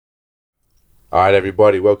All right,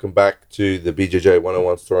 everybody, welcome back to the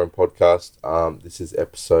BJJ101 STOREROOM podcast. This is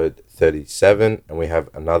episode 37, and we have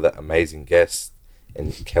another amazing guest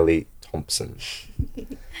in Kellie Thompson.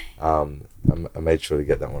 I made sure to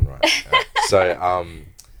get that one right. So,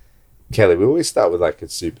 Kellie, we always start with like a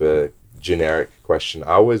super generic question.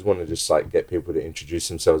 I always want to just like get people to introduce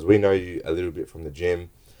themselves. We know you a little bit from the gym,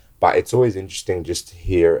 but it's always interesting just to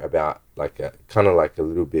hear about like a kind of like a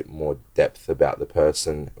little bit more depth about the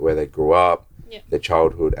person, where they grew up, their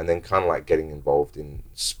childhood, and then kind of like getting involved in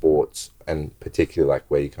sports, and particularly like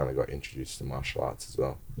where you kind of got introduced to martial arts as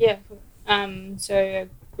well. Yeah, cool. So I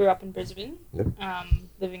grew up in Brisbane,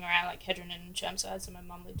 living around like Kedron and Chermside. So my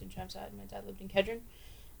mum lived in Chermside, my dad lived in Kedron.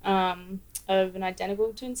 I have an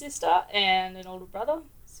identical twin sister and an older brother.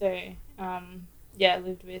 So I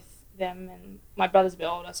lived with them, and my brother's a bit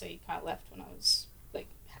older, so he kind of left when I was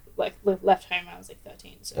left home when I was like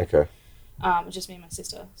 13. So okay. It was just me and my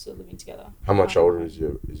sister sort of living together. How much older is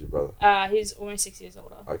your brother? He's almost 6 years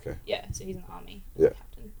older. Okay. Yeah, so he's in the army. Yeah.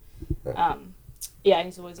 Captain. And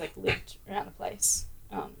he's always like lived around the place.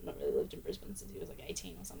 Not really lived in Brisbane since he was like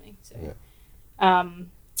 18 or something. So,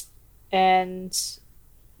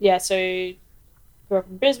 so grew up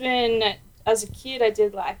in Brisbane. As a kid, I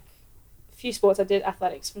did like a few sports. I did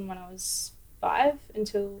athletics from when I was 5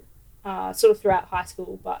 until sort of throughout high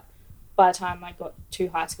school. But by the time I got to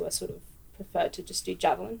high school, I sort of preferred to just do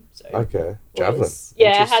javelin. So javelin.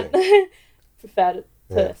 I had preferred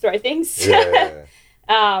to throw things.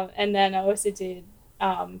 And then I also did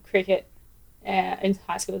cricket in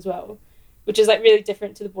high school as well, which is like really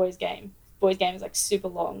different to the boys' game. Boys' game is like super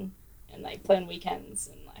long, and they play on weekends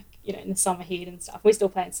and like, you know, in the summer heat and stuff. We still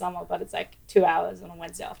play in summer, but it's like 2 hours on a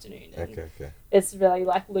Wednesday afternoon. And it's really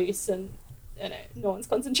like loose, and you know, no one's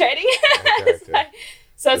concentrating.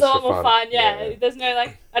 So it's a lot more fun. There's no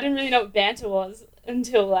like, I didn't really know what banter was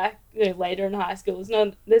until like, you know, later in high school.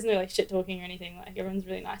 There's no like shit talking or anything. Like everyone's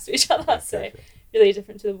really nice to each other. Really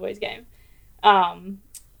different to the boys' game. And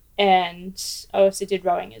I also did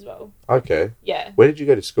rowing as well. Okay. Yeah. Where did you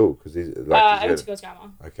go to school? Because I went to Girls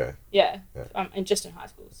Grammar. Okay. Yeah. And just in high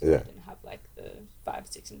school, so I didn't have like the 5,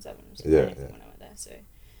 6, and 7 or something when I went there.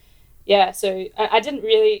 So I didn't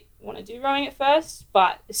really want to do rowing at first,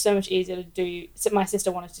 but it's so much easier to do. So my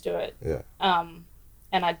sister wanted to do it. Yeah. And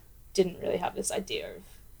I didn't really have this idea of,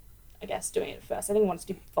 I guess, doing it at first. I think I wanted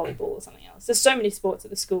to do volleyball or something else. There's so many sports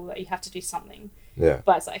at the school that you have to do something. Yeah.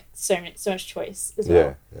 But it's like so much choice as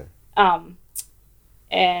well. So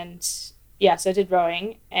I did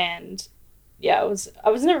rowing, and I was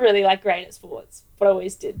never really like great at sports, but I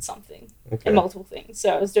always did something and multiple things. So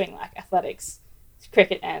I was doing like athletics,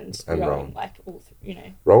 cricket, and rowing, like all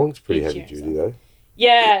rowing's pretty heavy duty though.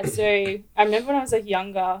 Yeah. So I remember when I was like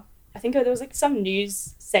younger, I think there was like some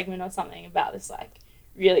news segment or something about this like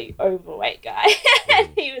really overweight guy. And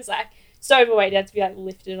he was like so overweight, he had to be like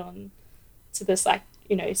lifted on to this like,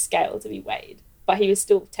 you know, scale to be weighed, but he was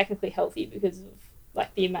still technically healthy because of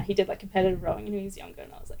like the amount he did like competitive rowing when he was younger.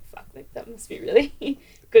 And I was like, fuck, like that must be really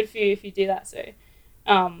good for you if you do that. So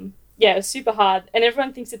it was super hard, and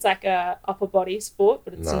everyone thinks it's like a upper body sport,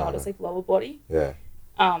 but it's not. It's like lower body. A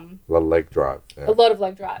lot of leg drive. A lot of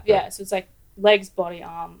leg drive. So it's like legs, body,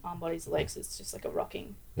 arm body's legs. It's just like a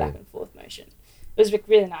rocking back and forth motion. It was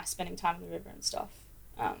really nice spending time in the river and stuff.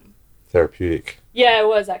 Therapeutic. Yeah, it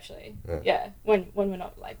was actually. When we're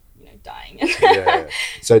not like, you know, dying.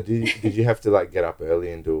 So did you have to like get up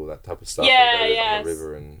early and do all that type of stuff? On the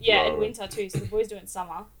river and in winter too. So the boys do it in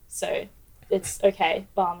summer, so it's okay,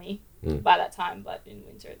 balmy by that time. But in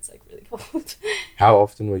winter, it's like really cold. How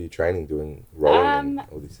often were you training, doing rowing and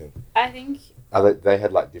all these things? I think they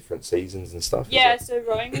had like different seasons and stuff. So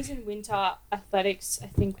rowing was in winter. Athletics, I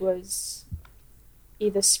think, was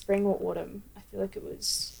either spring or autumn. I feel like it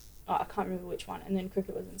was. I can't remember which one. And then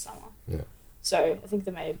cricket was in summer. Yeah. So I think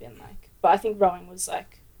there may have been like, but I think rowing was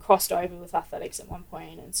like crossed over with athletics at one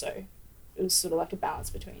point, and so it was sort of like a balance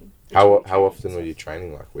between. How often were you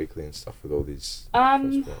training, like weekly and stuff, with all these?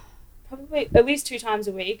 Probably at least 2 times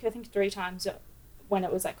a week. I think 3 times when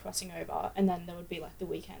it was like crossing over, and then there would be like the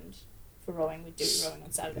weekend for rowing. We'd do rowing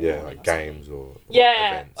on Saturday. Yeah, morning like games or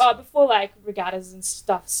events. Before like regattas and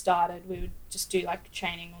stuff started, we would just do like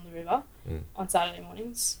training on the river on Saturday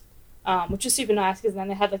mornings. Which was super nice, because then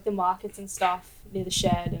they had like the markets and stuff near the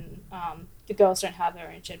shed, and the girls don't have their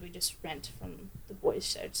own shed. We just rent from the boys'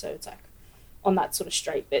 shed, so it's like on that sort of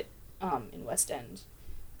straight bit in West End.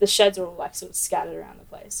 The sheds are all like sort of scattered around the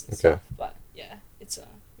place and stuff, but it's a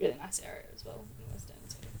really nice area as well in West End,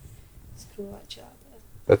 so it's cool to like chill out there.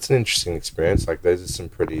 That's an interesting experience. Like those are some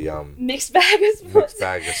pretty mixed bag of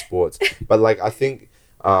sports. But like I think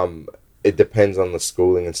it depends on the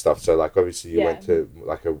schooling and stuff. So like obviously you went to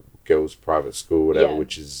like a girls' private school, whatever,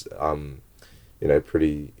 which is you know,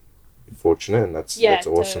 pretty fortunate, and that's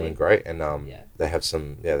awesome totally. And great. And they have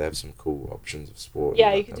some cool options of sport.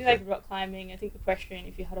 Yeah, you could do like rock climbing. I think equestrian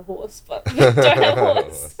if you had a horse, but don't have a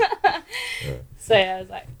horse. So yeah, I was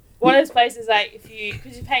like one of those places like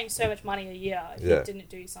because you're paying so much money a year, if you didn't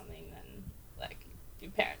do something, then like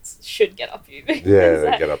your parents should get up you. Because,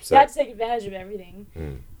 they get upset. You have to take advantage of everything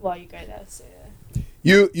while you go there. So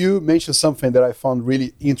you mentioned something that I found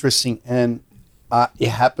really interesting, and it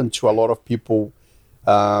happened to a lot of people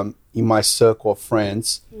in my circle of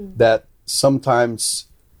friends that sometimes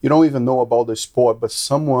you don't even know about the sport, but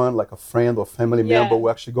someone like a friend or family member will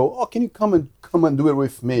actually go, "Oh, can you come and do it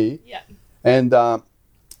with me?" Yeah, and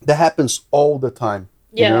that happens all the time.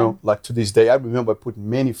 You know, like to this day, I remember I put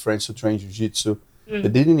many friends to train jiu-jitsu. They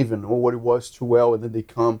didn't even know what it was too well, and then they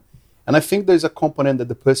come. And I think there's a component that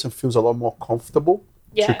the person feels a lot more comfortable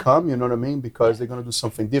to come, you know what I mean? Because they're going to do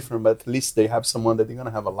something different, but at least they have someone that they're going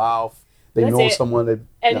to have a laugh. They know someone that...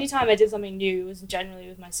 Anytime I did something new, it was generally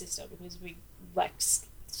with my sister, because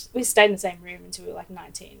we stayed in the same room until we were like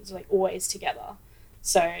 19. So like always together.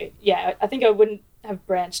 So yeah, I think I wouldn't have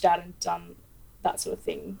branched out and done that sort of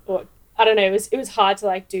thing. Or I don't know, it was hard to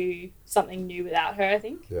like do something new without her, I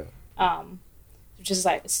think. Yeah. Which is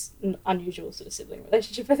like an unusual sort of sibling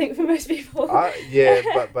relationship, I think, for most people.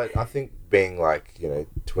 but I think being like, you know,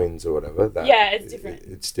 twins or whatever, it's different.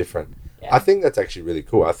 It's different. Yeah. I think that's actually really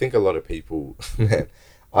cool. I think a lot of people, man,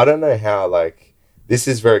 I don't know how, like, this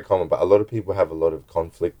is very common, but a lot of people have a lot of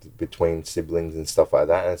conflict between siblings and stuff like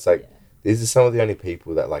that. And it's like, these are some of the only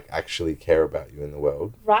people that, like, actually care about you in the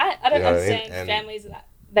world. Right? I don't understand families that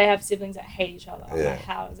they have siblings that hate each other. Yeah. Like,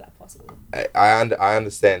 how is that possible? I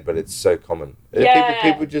understand, but it's so common. Yeah.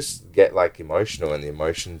 People just get, like, emotional, and the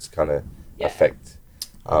emotions kind of affect,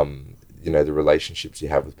 you know, the relationships you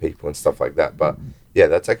have with people and stuff like that. But, yeah,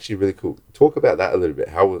 that's actually really cool. Talk about that a little bit.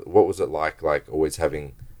 What was it like always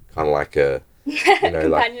having kind of like a, you know,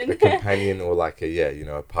 like a companion or like a, you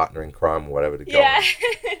know, a partner in crime or whatever to go and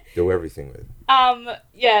do everything with?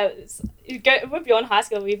 It went beyond high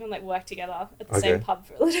school. We even like worked together at the same pub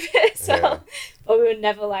for a little bit. So, but we were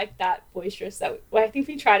never like that boisterous. I think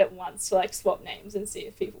we tried it once to like swap names and see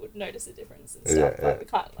if people would notice a difference and stuff. But we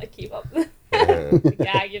can't like keep up the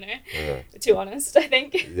gag, you know. We're too honest, I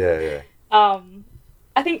think.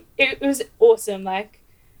 I think it was awesome. Like,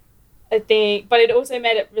 I think, but it also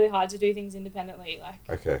made it really hard to do things independently.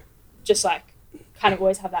 Like, just like kind of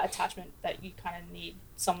always have that attachment that you kind of need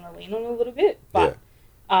someone to lean on a little bit. But,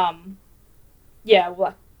 well,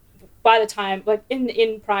 like, by the time, like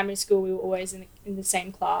in primary school, we were always in the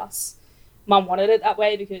same class. Mum wanted it that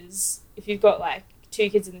way because if you've got like two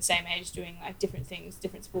kids in the same age doing like different things,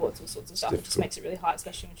 different sports, all sorts of stuff, it just makes it really hard,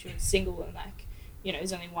 especially when she was single and like, you know,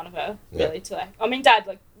 there's only one of her really to like, I mean, Dad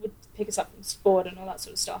like would pick us up from sport and all that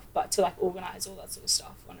sort of stuff, but to like organise all that sort of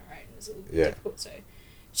stuff on her own was a little difficult. So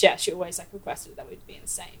she always like requested that we'd be in the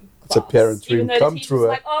same class. It's a parent dream come true.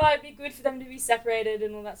 Like, oh, it'd be good for them to be separated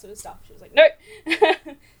and all that sort of stuff. She was like, nope.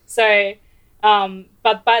 So,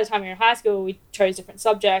 but by the time we were in high school, we chose different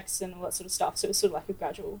subjects and all that sort of stuff. So it was sort of like a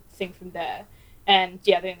gradual thing from there. And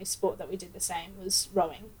the only sport that we did the same was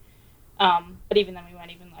rowing. But even then, we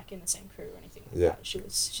weren't even like in the same crew or anything like that.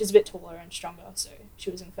 She's a bit taller and stronger, so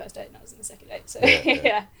she was in the first date and I was in the second date. So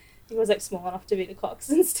he was like small enough to be the cox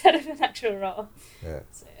instead of an actual rower.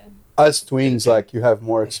 So, as twins, like you have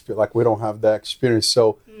more experience. Like we don't have that experience.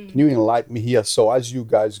 So can you enlighten me here? So as you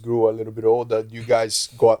guys grew a little bit older, you guys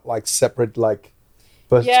got like separate like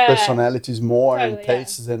personalities more and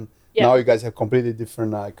tastes, and now you guys have completely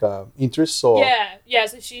different like interests. Or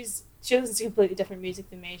so she listens to completely different music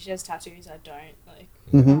than me. She has tattoos, I don't. Like,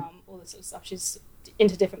 all this sort of stuff. She's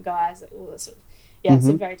into different guys, like all this sort of... it's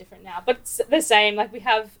very different now. But it's the same. Like, we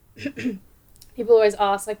have... people always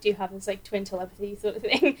ask, like, do you have this, like, twin telepathy sort of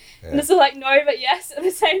thing? And it's like, no, but yes at the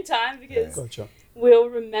same time, because we'll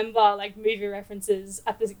remember, like, movie references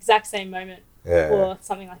at the exact same moment or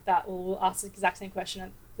something like that, or we'll ask the exact same question at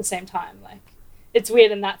the same time. Like, it's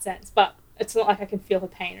weird in that sense, but it's not like I can feel her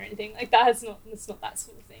pain or anything like that. It's not that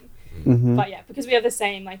sort of thing. But because we have the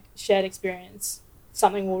same like shared experience,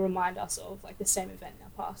 something will remind us of like the same event in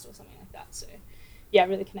our past or something like that. So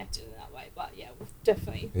really connected in that way. But we've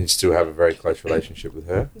definitely... You still have a very close relationship with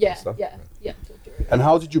her? Yeah. And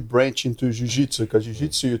how did you branch into jiu-jitsu? Because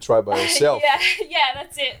jiu-jitsu you try by yourself.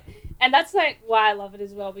 That's it. And that's like why I love it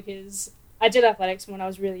as well, because I did athletics when I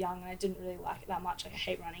was really young and I didn't really like it that much. Like I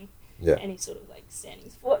hate running. Any sort of like standing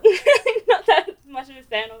sport. Not that much of a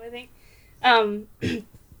fan of, I think.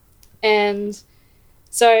 And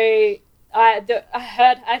so I'd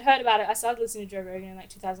heard about it. I started listening to Joe Rogan in like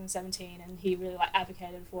 2017, and he really like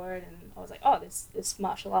advocated for it. And I was like, oh, this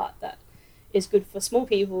martial art that is good for small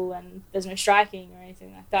people, and there's no striking or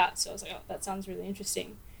anything like that. So I was like, oh, that sounds really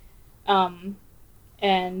interesting.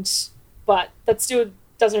 But that still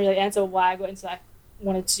doesn't really answer why I got into like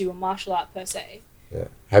wanted to do a martial art per se. Yeah.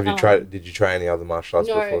 Have you tried? Did you try any other martial arts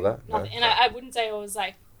before that? No, nothing. And I wouldn't say I was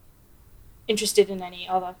like interested in any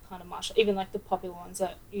other kind of martial, even like the popular ones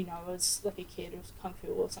that I was like a kid, or kung fu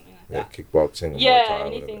or something like that. Yeah, kickboxing. Or yeah, Muay Thai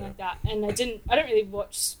anything or like that. And I don't really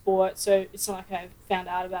watch sport, so it's not like I found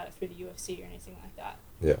out about it through the UFC or anything like that.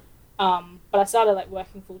 Yeah. But I started like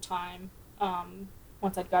working full time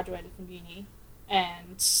once I'd graduated from uni,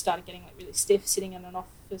 and started getting like really stiff, sitting in an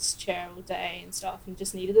office chair all day and stuff, and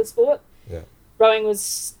just needed the sport. Yeah. Rowing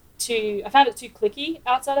was I found it too cliquey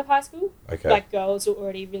outside of high school. Okay. Like girls were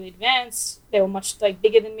already really advanced. They were much like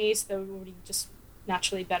bigger than me, so they were already just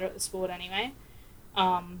naturally better at the sport anyway.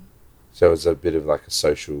 So it was a bit of like a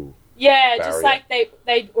social barrier. Just like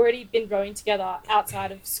they'd already been rowing together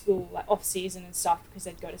outside of school, like off season and stuff, because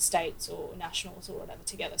they'd go to states or nationals or whatever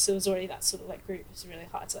together. So it was already that sort of like group. It was really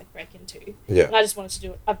hard to like break into. Yeah. And I just wanted to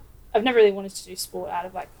do it. I've never really wanted to do sport out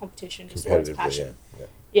of like competition, just always passion.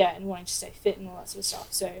 Yeah, and wanting to stay fit and all that sort of stuff.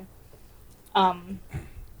 So,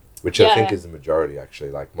 which I think is the majority actually.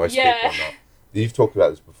 Like most people are not. You've talked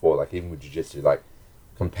about this before. Like even with jiu-jitsu, like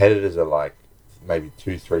competitors are like maybe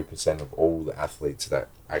 2-3% of all the athletes that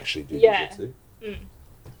actually do jiu-jitsu.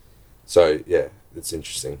 So yeah, it's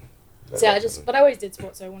interesting. So I always did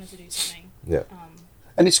sport, so I wanted to do something. Yeah.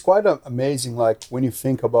 And it's quite amazing. Like when you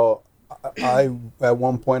think about, I at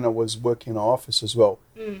one point I was working in an office as well,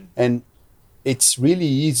 and it's really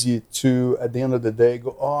easy to, at the end of the day,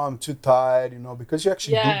 go, oh, I'm too tired, because you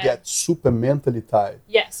actually do get super mentally tired.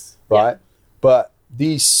 Yes. Right? Yeah. But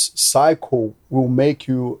this cycle will make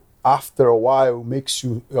you, after a while, makes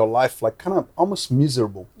your life like kind of almost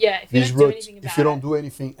miserable. Yeah, if you don't do anything about it. If you don't do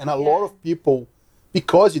anything. And a lot of people,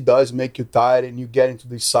 because it does make you tired and you get into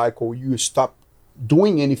this cycle, you stop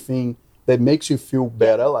doing anything that makes you feel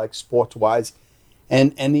better, like sport-wise.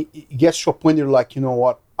 And it gets to a point where you're like, you know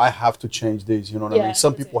what? I have to change this, you know what I mean?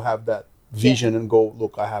 Some people have that vision and go,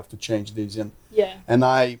 look, I have to change this.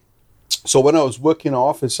 So when I was working in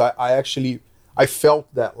office, I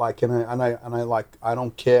felt that like, I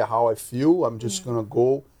don't care how I feel. I'm just going to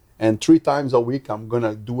go, and 3 times a week, I'm going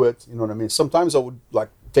to do it. You know what I mean? Sometimes I would like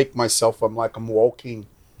take myself, I'm walking,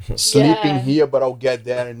 sleeping here, but I'll get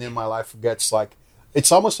there. And then my life gets like,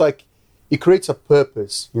 it's almost like, it creates a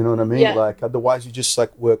purpose, you know what I mean? Yeah. Like, otherwise you just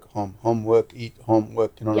like work, home, work, eat, home,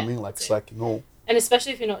 work, you know what I mean? Like, it's like, And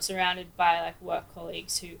especially if you're not surrounded by like work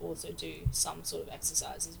colleagues who also do some sort of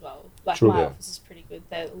exercise as well. Like my office is pretty good.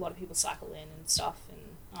 There a lot of people cycle in and stuff, and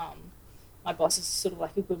my boss is sort of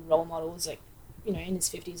like a good role model. He's like, in his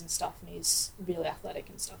 50s and stuff, and he's really athletic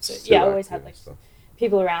and stuff. So I always had like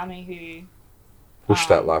people around me who pushed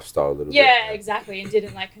that lifestyle a little bit. Yeah, exactly, and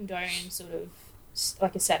didn't like condone sort of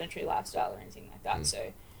like a sedentary lifestyle or anything like that.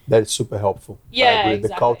 So that is super helpful. Yeah, I agree. exactly.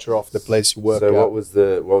 The culture of the place you work. So what was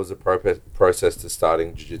the process to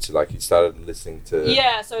starting jiu-jitsu? Like you started listening to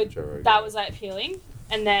so that was like appealing,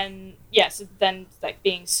 and then so then like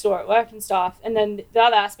being sore at work and stuff, and then the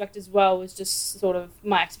other aspect as well was just sort of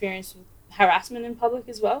my experience with harassment in public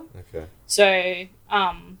as well. Okay. So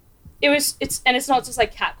it's not just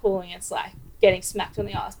like catcalling, it's like getting smacked on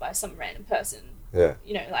the ass by some random person. Yeah.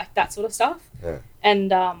 Like that sort of stuff. Yeah.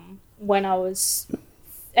 And when I was,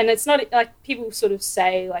 and it's not like people sort of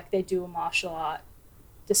say like they do a martial art,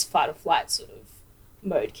 this fight or flight sort of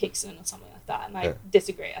mode kicks in or something like that. And I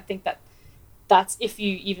disagree. I think that's if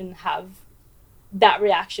you even have that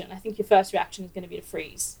reaction, I think your first reaction is going to be to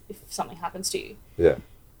freeze if something happens to you. Yeah.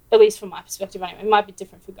 At least from my perspective anyway. It might be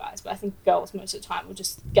different for guys, but I think girls most of the time will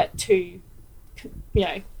just get too,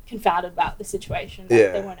 confounded about the situation.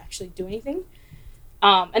 Like they won't actually do anything.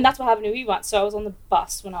 And that's what happened to me once. So I was on the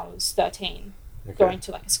bus when I was 13, going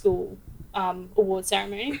to like a school award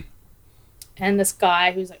ceremony, and this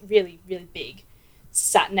guy who's like really, really big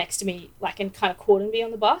sat next to me, like, and kind of cornered me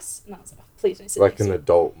on the bus, and I was like, oh, please don't sit like next to me. Like an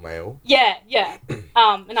adult male? Yeah. And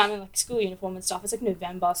I'm in like school uniform and stuff. It's like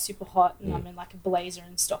November, super hot, and I'm in like a blazer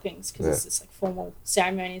and stockings because it's this like formal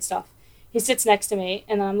ceremony and stuff. He sits next to me,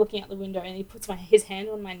 and I'm looking out the window, and he puts his hand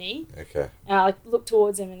on my knee. Okay. And I like looked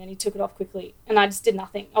towards him, and then he took it off quickly, and I just did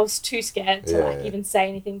nothing. I was too scared to even say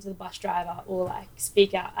anything to the bus driver or like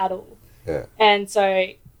speak out at all. Yeah. And so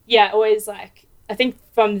always like I think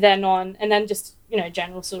from then on, and then just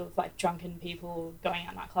general sort of like drunken people going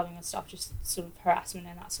out night clubbing and stuff, just sort of harassment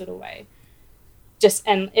in that sort of way.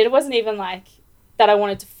 And it wasn't even like that I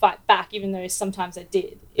wanted to fight back, even though sometimes I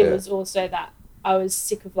did. It Yeah. was also that I was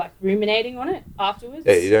sick of like ruminating on it afterwards.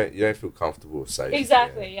 Yeah, you don't feel comfortable or safe.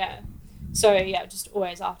 Exactly, yeah. So yeah, just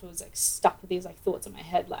always afterwards like stuck with these like thoughts in my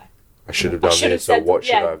head, like I should have done this, or what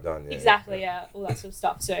should I have done? Yeah, exactly, yeah, all that sort of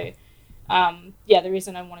stuff. So, yeah, the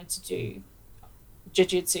reason I wanted to do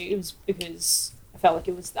jiu-jitsu was because I felt like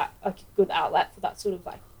it was that like a good outlet for that sort of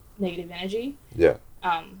like negative energy. Yeah.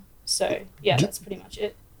 So yeah, that's pretty much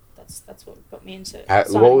it. That's what got me into.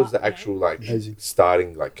 What was the actual like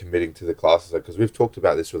starting, like committing to the classes? Because we've talked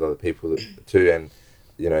about this with other people too, and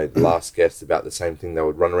you know, the last guest about the same thing. They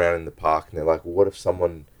would run around in the park and they're like, well, what if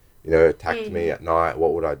someone, you know, attacked me at night?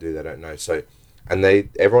 What would I do? They don't know. So, and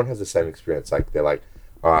everyone has the same experience. Like they're like,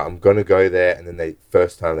 all right, I'm gonna go there, and then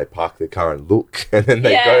first time they park their car and look, and then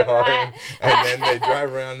they go home, and then they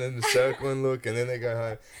drive around in the circle and look, and then they go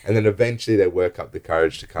home, and then eventually they work up the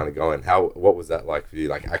courage to kind of go in. What was that like for you?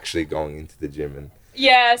 Like actually going into the gym and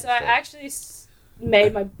so I actually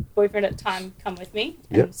made my boyfriend at the time come with me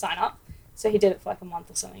and sign up. So he did it for like a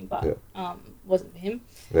month or something, but wasn't for him.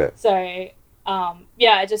 Yeah. So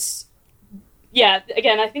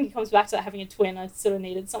again, I think it comes back to that, having a twin. I sort of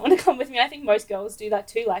needed someone to come with me. I think most girls do that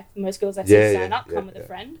too. Like most girls that sign up come with a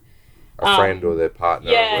friend. A friend or their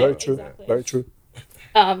partner. Yeah, very true. Exactly. Very true.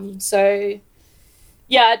 So,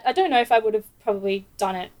 yeah, I don't know if I would have probably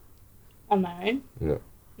done it on my own. No.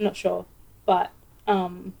 I'm not sure. But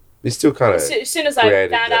you still kind of as soon as I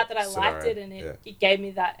found out that I liked it and it gave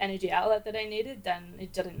me that energy outlet that I needed, then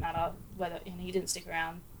it didn't matter whether, and he didn't stick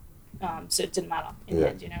around. So it didn't matter in the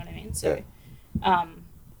end, you know what I mean? So, I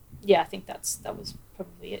think that was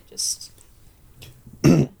probably it. Just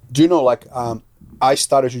do you know, like, I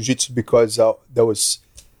started jiu-jitsu because there was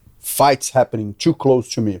fights happening too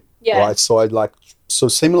close to me. Yeah. Right. So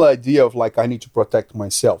similar idea of like I need to protect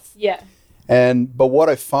myself. Yeah. But what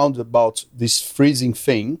I found about this freezing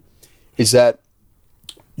thing is that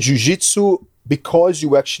jiu-jitsu, because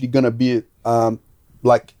you're actually gonna be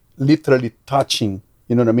like literally touching,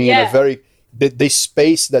 you know what I mean? Yeah. The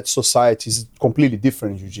space that society is completely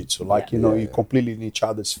different in jiu-jitsu. Like, you're completely in each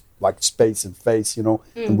other's like space and face,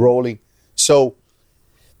 and rolling. So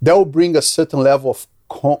that will bring a certain level of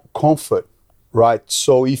comfort, right?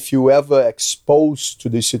 So if you ever exposed to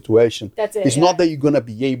this situation, it's not that you're going to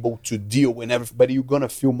be able to deal with everything, but you're going to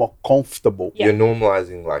feel more comfortable. Yeah. You're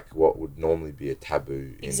normalizing like what would normally be a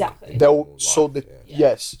taboo. Exactly. So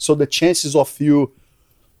the chances of you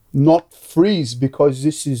not freeze because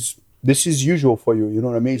this is usual for you, you know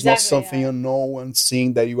what I mean? It's not something you know and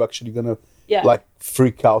seeing that you're actually gonna like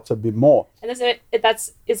freak out a bit more. And it's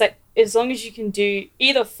like as long as you can do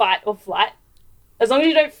either fight or flight, as long as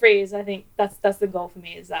you don't freeze, I think that's the goal for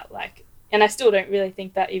me, is that like, and I still don't really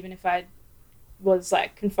think that even if I was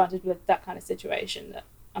like confronted with that kind of situation, that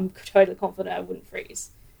I'm totally confident I wouldn't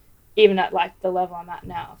freeze, even at like the level I'm at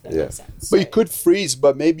now, if that makes sense. But you could freeze,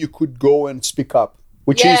 but maybe you could go and speak up.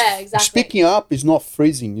 Which is exactly. Speaking up is not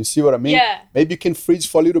freezing. You see what I mean? Yeah. Maybe you can freeze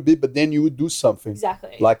for a little bit, but then you would do something.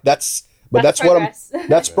 Exactly. Like that's progress.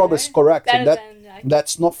 That's progress, correct? Better and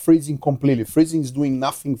that's not freezing completely. Freezing is doing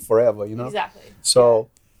nothing forever, you know. Exactly. So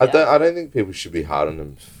I don't think people should be hard on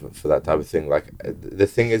them for that type of thing. Like the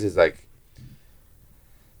thing is like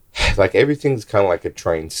everything's kind of like a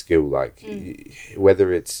trained skill. Like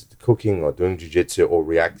whether it's cooking or doing jiu-jitsu or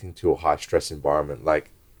reacting to a high stress environment, like.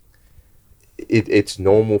 It's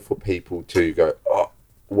normal for people to go, oh,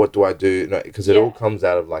 what do I do? Because it all comes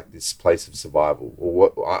out of like this place of survival. Or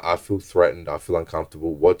what I feel threatened, I feel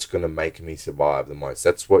uncomfortable. What's going to make me survive the most?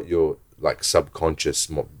 That's what your like subconscious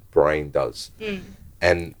brain does.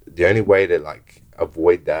 And the only way to like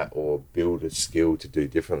avoid that or build a skill to do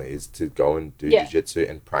differently is to go and do jiu-jitsu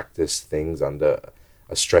and practice things under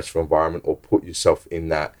a stressful environment, or put yourself in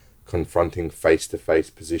that confronting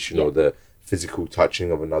face-to-face position or the physical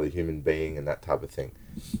touching of another human being and that type of thing.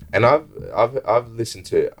 And I've listened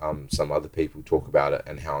to some other people talk about it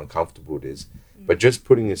and how uncomfortable it is, but just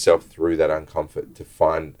putting yourself through that uncomfort to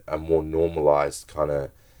find a more normalized kind of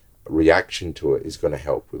reaction to it is going to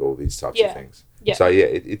help with all these types of things. So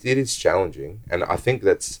it is challenging, and I think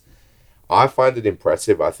I find it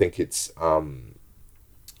impressive. I think it's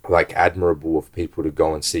like admirable of people to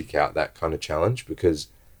go and seek out that kind of challenge, because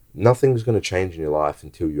nothing's going to change in your life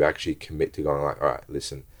until you actually commit to going like, all right,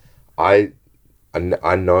 listen, I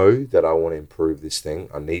know that I want to improve this thing.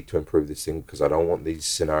 I need to improve this thing because I don't want these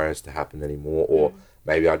scenarios to happen anymore. Or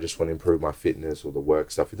maybe I just want to improve my fitness or the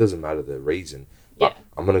work stuff. It doesn't matter the reason. But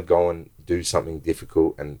I'm going to go and do something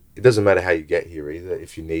difficult. And it doesn't matter how you get here either.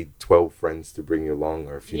 If you need 12 friends to bring you along,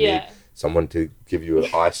 or if you need someone to give you an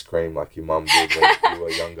ice cream like your mum did when you were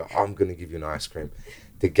younger, I'm going to give you an ice cream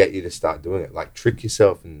to get you to start doing it. Like, trick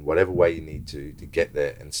yourself in whatever way you need to get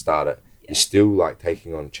there and start it. You're still like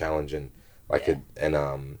taking on challenge and like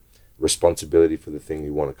responsibility for the thing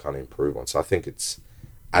you want to kind of improve on. So I think it's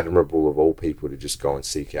admirable of all people to just go and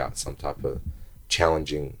seek out some type of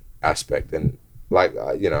challenging aspect. And like,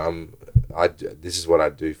 this is what I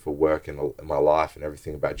do for work and my life and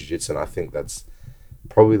everything about jiu-jitsu. And I think that's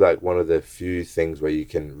probably like one of the few things where you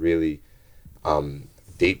can really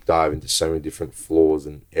deep dive into so many different flaws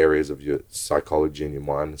and areas of your psychology and your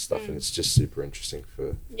mind and stuff. And it's just super interesting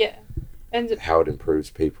for and how it improves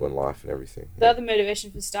people in life and everything. The other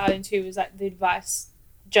motivation for starting too was like the advice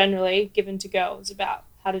generally given to girls about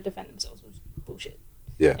how to defend themselves was bullshit.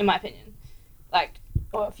 Yeah. In my opinion. Like,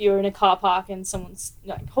 or if you're in a car park and someone's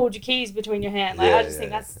like, hold your keys between your hands. Like, I just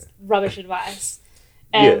think that's rubbish advice.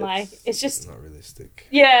 And like, it's just not realistic.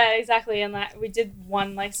 Yeah, exactly. And like, we did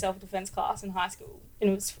one like self-defense class in high school, and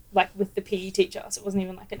it was like with the PE teacher, so it wasn't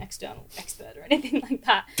even like an external expert or anything like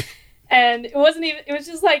that. And it wasn't even, it was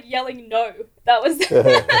just like yelling no. That was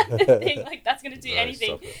the thing, like that's going to do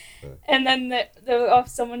anything. And then if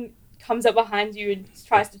someone comes up behind you and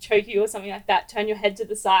tries to choke you or something like that, turn your head to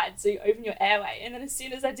the side so you open your airway. And then as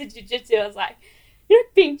soon as I did jiu-jitsu, I was like, you're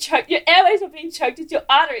not being choked, your airway's not being choked, it's your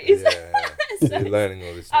arteries. So you're learning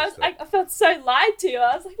all this stuff. I felt so lied to.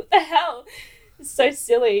 I was like, what the hell? It's so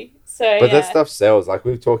silly. But that stuff sells. Like,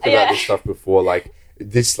 we've talked about this stuff before. Like,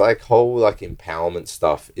 this like whole like empowerment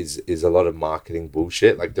stuff is a lot of marketing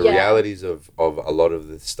bullshit. Like, the realities of a lot of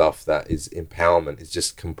the stuff that is empowerment is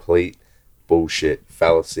just complete bullshit,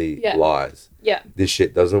 fallacy, lies. This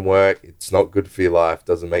shit doesn't work. It's not good for your life.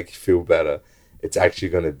 Doesn't make you feel better. It's actually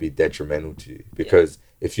going to be detrimental to you, because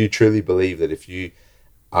if you truly believe that if you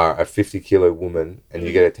are a 50-kilo woman and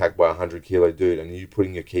you get attacked by a 100-kilo dude and you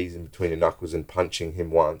putting your keys in between your knuckles and punching him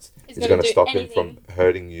once, it's going to stop him from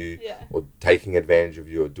hurting you or taking advantage of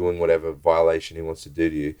you or doing whatever violation he wants to do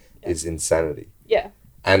to you, is insanity.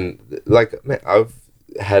 And like, man, I've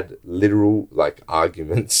had literal like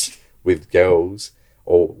arguments with girls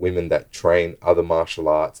or women that train other martial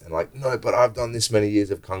arts and like, no, but I've done this many years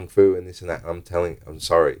of kung fu and this and that. I'm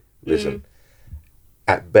sorry, listen.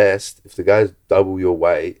 At best, if the guy's double your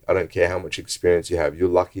weight, I don't care how much experience you have, you're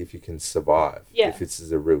lucky if you can survive. If this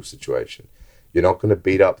is a real situation. You're not going to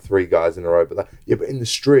beat up 3 guys in a row, but like, but in the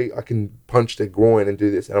street, I can punch their groin and do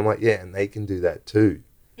this. And I'm like, and they can do that too.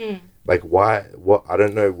 Like, why? What? I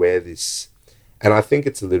don't know where this... And I think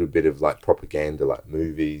it's a little bit of like propaganda, like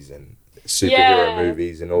movies and superhero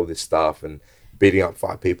movies and all this stuff and beating up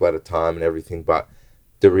 5 people at a time and everything. But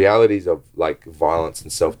the realities of like violence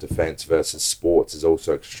and self-defense versus sports is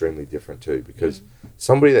also extremely different too, because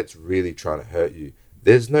somebody that's really trying to hurt you,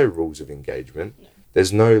 there's no rules of engagement.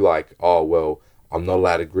 There's no like, oh, well, I'm not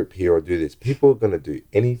allowed to grip here or do this. People are going to do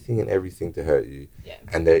anything and everything to hurt you.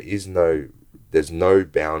 And there's no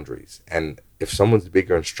boundaries. And if someone's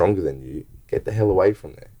bigger and stronger than you, get the hell away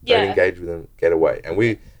from there. Don't engage with them, get away. And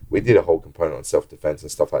we did a whole component on self-defense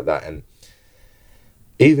and stuff like that. And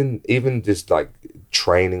even just like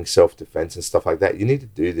training self-defense and stuff like that, you need to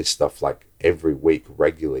do this stuff like every week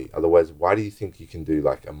regularly. Otherwise, why do you think you can do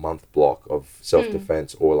like a month block of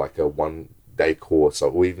self-defense or like a 1-day course,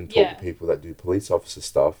 or even talk to people that do police officer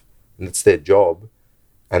stuff and it's their job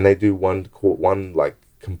and they do one like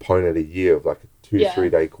component a year of like a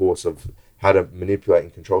 2-3 day course of how to manipulate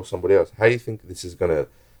and control somebody else? How do you think this is going to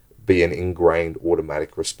be an ingrained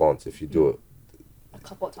automatic response if you do it a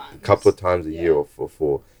couple of times a year or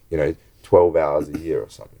for 12 hours a year or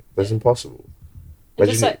something? That's impossible. And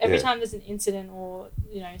just like every time there's an incident or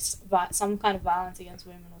some kind of violence against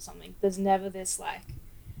women or something, there's never this like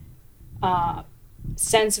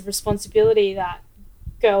sense of responsibility that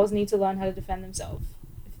girls need to learn how to defend themselves.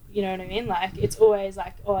 You know what I mean? Like, it's always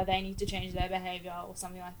like, oh, they need to change their behaviour or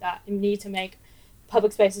something like that. You need to make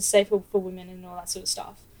public spaces safer for women and all that sort of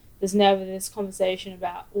stuff. There's never this conversation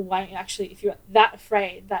about, well, why don't you actually, if you're that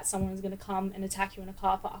afraid that someone is going to come and attack you in a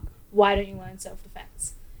car park, why don't you learn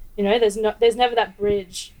self-defense? There's never that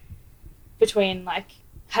bridge between like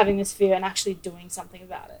having this fear and actually doing something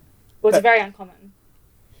about it. Well, it's very uncommon.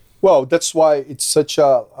 Well, that's why it's such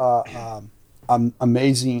a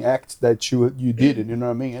amazing act that you did it. You know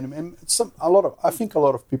what I mean? And I think a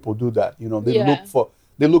lot of people do that.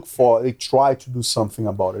 They try to do something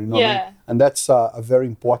about it. You know what I mean? And that's a very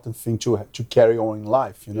important thing to carry on in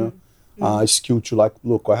life. A skill to like,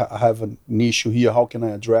 look, I have an issue here. How can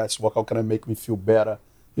I address? How can I make me feel better?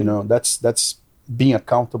 That's being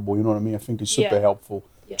accountable. You know what I mean? I think it's super helpful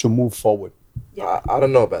to move forward. Yeah. I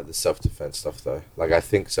don't know about the self-defense stuff though. Like, I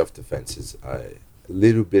think self-defense is a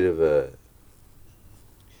little bit of a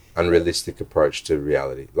unrealistic approach to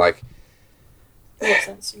reality. Like, what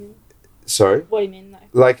sense do you mean? Sorry? What do you mean, though?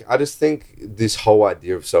 Like, I just think this whole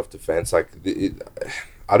idea of self-defense, like,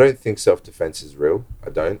 I don't think self-defense is real. I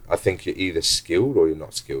don't. I think you're either skilled or you're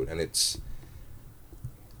not skilled. And it's,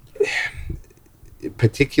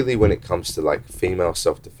 particularly when it comes to, like, female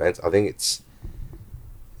self-defense, I think it's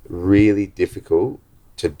really difficult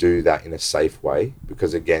to do that in a safe way.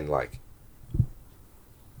 Because, again, like,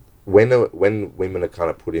 when women are kind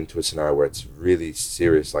of put into a scenario where it's really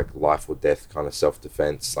serious, like life or death kind of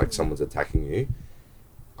self-defense, like someone's attacking you,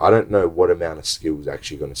 I don't know what amount of skill is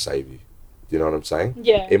actually going to save you. Do you know what I'm saying?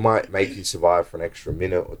 Yeah. It might make you survive for an extra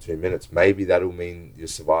minute or 2 minutes. Maybe that'll mean your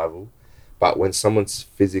survival. But when someone's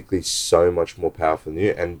physically so much more powerful than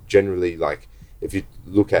you, and generally, like, if you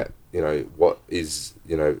look at, you know, what is,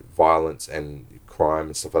 you know, violence and crime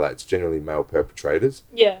and stuff like that, it's generally male perpetrators.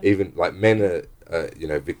 Yeah. Even, like, men are, you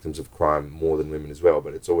know, victims of crime more than women as well,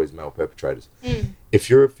 but it's always male perpetrators. If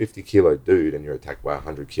you're a 50-kilo dude and you're attacked by a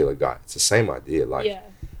 100-kilo guy, it's the same idea. Like,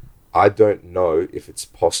 I don't know if it's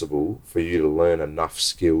possible for you to learn enough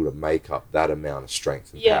skill to make up that amount of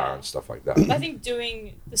strength and power and stuff like that. I think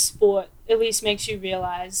doing the sport at least makes you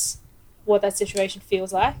realize what that situation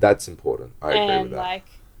feels like. That's important. I agree with that. And,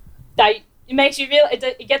 like, it makes you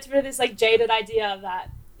it gets rid of this, like, jaded idea that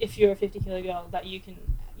if you're a 50-kilo girl, that you can,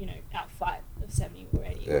 you know, outfight a 70 or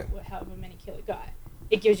 80 or however many kilo guy.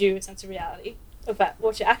 It gives you a sense of reality of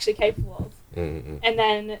what you're actually capable of. And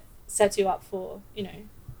then sets you up for, you know,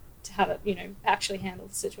 to have it, you know, actually handle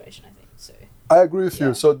the situation, I think. So I agree with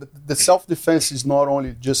you. So the self-defense is not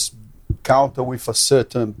only just counter with a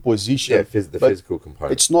certain position. Yeah, the physical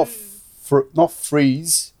component. It's not not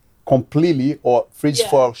freeze completely or freeze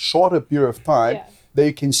for a shorter period of time. That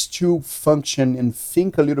you can still function and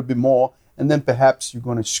think a little bit more. And then perhaps you're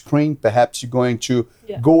going to scream, perhaps you're going to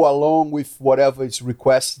go along with whatever is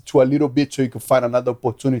requested to a little bit so you can find another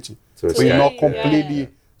opportunity. So you're not completely,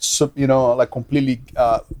 you know, like completely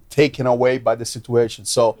taken away by the situation.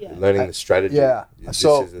 So learning the strategy. This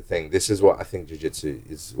is the thing. This is what I think jiu-jitsu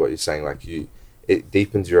is, what you're saying. Like, it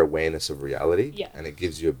deepens your awareness of reality and it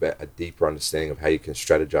gives you a deeper understanding of how you can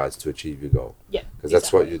strategize to achieve your goal. Yeah, because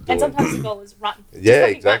that's what you're doing. And sometimes the goal is run.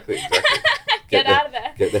 Exactly. Get out of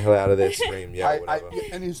there. Get the hell out of there, scream, whatever.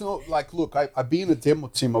 And it's not like, look, I've been in a demo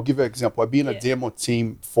team. I'll give you an example. I've been in a demo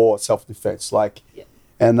team for self-defense.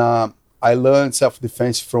 And I learned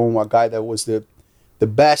self-defense from a guy that was the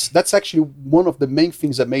best. That's actually one of the main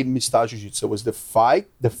things that made me start jiu-jitsu. Was the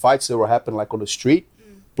fights that were happening like on the street.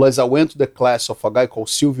 Plus, I went to the class of a guy called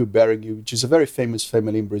Silvio Berenghi, which is a very famous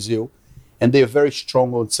family in Brazil. And they are very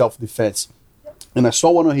strong on self-defense. And I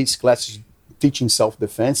saw one of his classes teaching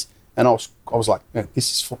self-defense. And I was like, man,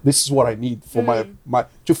 this is what I need for my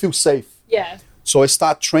to feel safe. Yeah. So I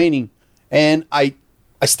start training, and I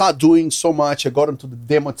start doing so much. I got into the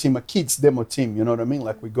demo team, a kids demo team. You know what I mean?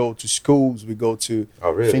 Like, we go to schools, we go to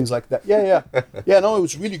things like that. Yeah. No, it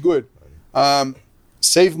was really good.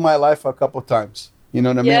 Saved my life a couple times. You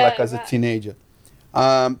know what I mean? Like, as a teenager.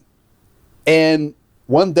 And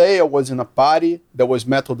one day I was in a party. There was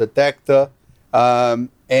metal detector,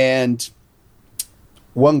 and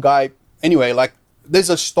one guy, anyway, like, there's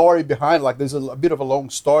a story behind, like, there's a bit of a long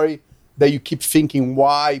story that you keep thinking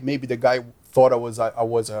why. Maybe the guy thought I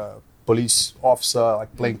was a police officer,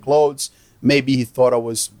 like, plain clothes. Maybe he thought I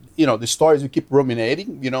was, you know, the stories you keep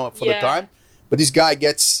ruminating, you know, for the time. But this guy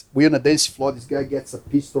we're on a dance floor, this guy gets a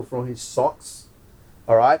pistol from his socks,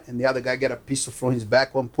 all right? And the other guy get a pistol from his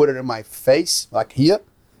back, one put it in my face, like here,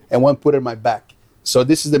 and one put it in my back. So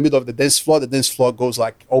this is the middle of the dance floor goes,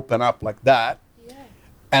 like, open up like that.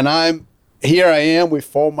 And I am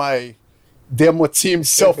with all my demo team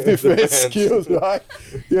self-defense skills, right?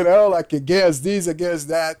 You know, like, against this, against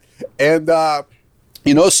that. And,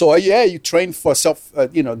 you know, so, you train for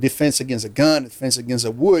defense against a gun, defense against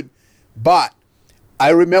a wood. But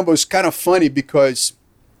I remember it's kind of funny because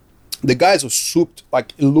the guys were souped,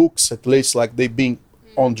 like, it looks at least like they've been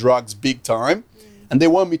on drugs big time. And they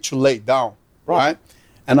want me to lay down, right?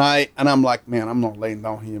 And I'm like, man, I'm not laying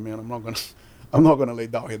down here, man. I'm not gonna lay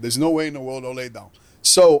down here. There's no way in the world I'll lay down.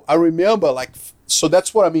 So I remember, like, so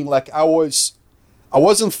that's what I mean. Like, I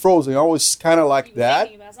wasn't frozen. I was kind of like that.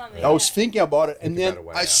 I was thinking about it, and then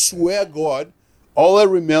I swear God, all I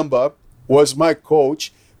remember was my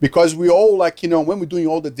coach, because we all, like, you know, when we're doing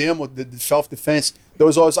all the demo, the self-defense, there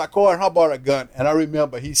was always like, oh, how about a gun? And I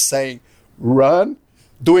remember he's saying, run,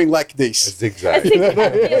 doing like this. Zigzag. You know what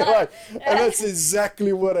I mean? And that's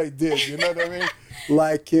exactly what I did. You know what I mean?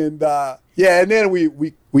 Like, and and then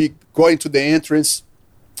we go into the entrance.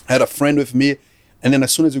 I had a friend with me, and then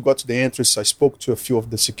as soon as we got to the entrance, I spoke to a few of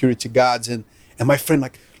the security guards, and my friend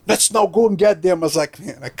like, let's now go and get them. I was like,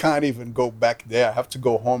 man, I can't even go back there. I have to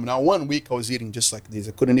go home. Now, 1 week I was eating just like this.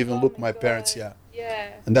 I couldn't even look my parents. Yeah.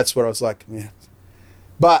 And that's what I was like, man.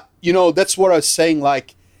 But, you know, that's what I was saying,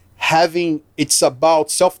 like, it's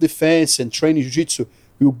about self-defense and training jiu-jitsu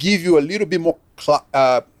will give you a little bit more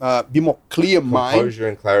clear mind. Composure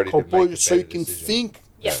and clarity. Composure, so you can think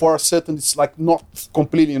for a certain, it's like not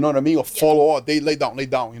completely, you know what I mean? Or follow, they lay down,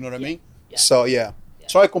 you know what I mean? So,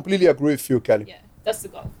 So I completely agree with you, Kelly. Yeah, that's the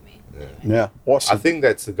goal for me. Yeah, awesome. I think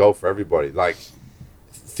that's the goal for everybody. Like,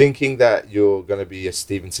 thinking that you're going to be a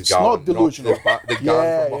Steven Seagal. It's not delusional. The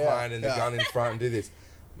gun from behind and the gun in front and do this.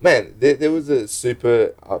 Man, there was a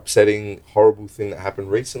super upsetting, horrible thing that happened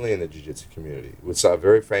recently in the jiu-jitsu community. It was a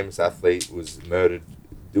very famous athlete was murdered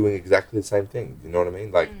doing exactly the same thing. You know what I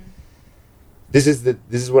mean? Like, this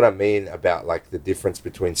is what I mean about, like, the difference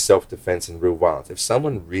between self-defense and real violence. If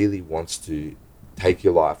someone really wants to take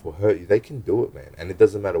your life or hurt you, they can do it, man. And it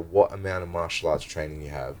doesn't matter what amount of martial arts training you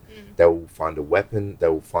have. They will find a weapon. They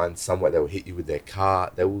will find somewhere. They will hit you with their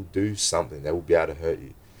car. They will do something. They will be able to hurt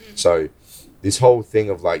you. So this whole thing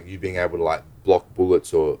of, like, you being able to, like, block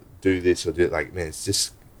bullets or do this or do it, like, man, it's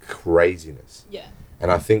just craziness. Yeah.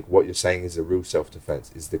 And I think what you're saying is the real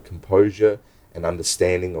self-defense is the composure and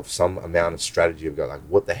understanding of some amount of strategy of, like,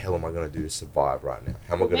 what the hell am I going to do to survive right now?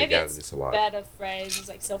 How am I going to get out of this alive? Better phrase is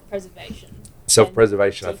like self-preservation.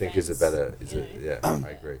 Self-preservation, I think, is a better. I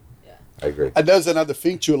agree. I agree. And there's another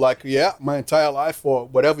thing too, like, my entire life or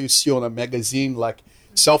whatever you see on a magazine, like,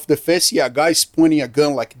 self-defense, guys pointing a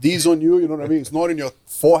gun like this on you, you know what I mean? It's not in your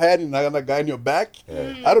forehead and another guy in your back.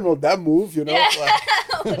 I don't know that move, you know? Like,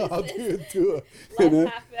 how do you do it? You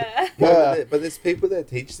know? But there's people that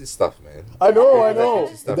teach this stuff, man. I know.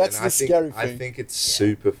 That's the scary thing. I think it's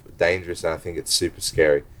super dangerous, and I think it's super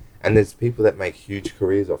scary. And there's people that make huge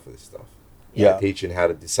careers off of this stuff. Teaching how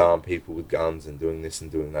to disarm people with guns and doing this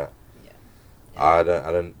and doing that. I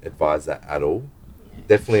don't advise that at all.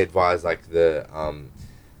 Definitely advise, like,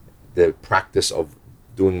 the practice of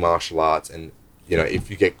doing martial arts, and, you know, if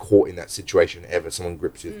you get caught in that situation ever, someone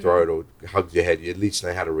grips your throat or hugs your head, you at least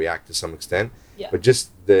know how to react to some extent. But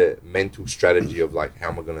just the mental strategy of, like, how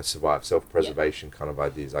am I going to survive, self-preservation kind of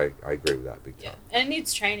ideas, I agree with that big time. And it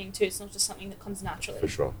needs training too. It's not just something that comes naturally. For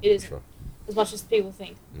sure. It isn't. As much as people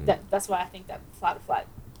think. That's why I think that fight or flight,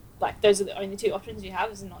 like, those are the only two options you have,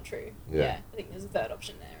 is not true. I think there's a third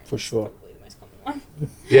option there. For sure. Probably the most common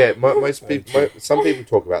one. Most people, some people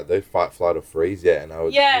talk about the fight, flight, or freeze. And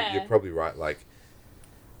you're probably right. Like,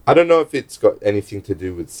 I don't know if it's got anything to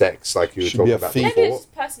do with sex, like you were talking about before. Maybe it's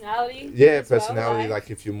personality. Personality. Like,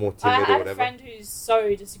 if you're more timid or whatever. I had a friend who's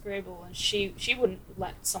so disagreeable, and she wouldn't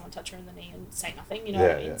let someone touch her in the knee and say nothing. You know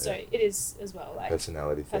what I mean? So it is as well, like,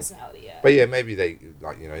 personality. Yeah. But maybe they,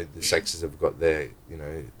 like, you know, the sexes have got their, you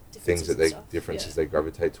know, things that they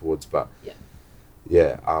gravitate towards. But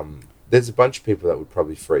there's a bunch of people that would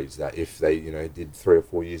probably freeze, that if they, you know, did 3 or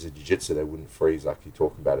 4 years of jiu-jitsu, they wouldn't freeze like you're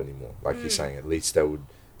talking about anymore. Like you're saying, at least they would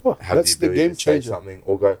have the ability to say something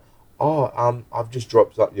or go, I've just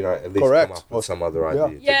dropped, you know, at least come up with some other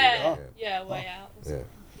idea. Way out.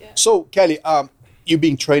 So, Kelly, you've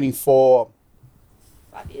been training for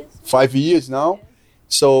 5 years. 5 years now.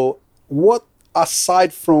 So, what,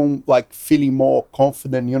 aside from, like, feeling more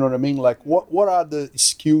confident, you know what I mean? Like, what are the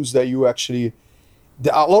skills that you actually...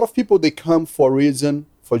 a lot of people, they come for a reason,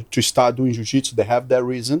 to start doing jiu-jitsu. They have that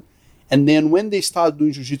reason. And then when they start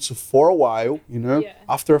doing jiu-jitsu for a while, you know,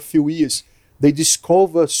 after a few years, they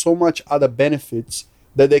discover so much other benefits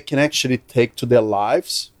that they can actually take to their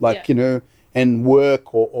lives, like, you know, and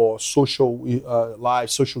work or social life,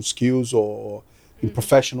 social skills, or in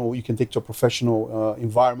professional, you can take to a professional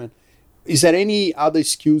environment. Is there any other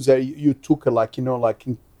skills that you took, like, you know, like,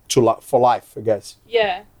 for life, I guess?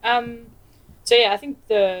 So I think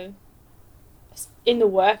in the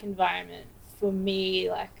work environment, for me,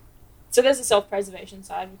 like, so there's a self-preservation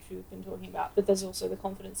side, which we've been talking about, but there's also the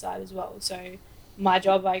confidence side as well. So my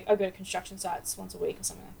job, I go to construction sites once a week or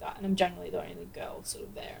something like that, and I'm generally the only girl sort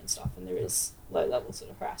of there and stuff, and there is low-level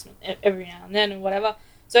sort of harassment every now and then and whatever.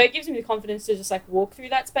 So it gives me the confidence to just, like, walk through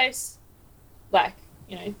that space, like,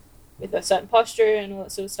 you know, with a certain posture and all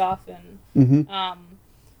that sort of stuff, and I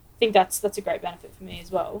think that's a great benefit for me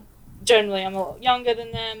as well. Generally, I'm a lot younger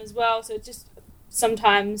than them as well, so it just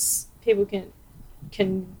sometimes people can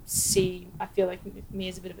see, I feel like, me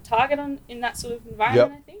as a bit of a target in that sort of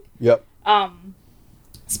environment. I think.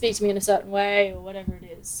 speak to me in a certain way or whatever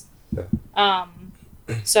it is. Yeah.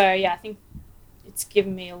 So yeah, I think it's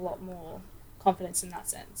given me a lot more confidence in that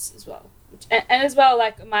sense as well. And as well,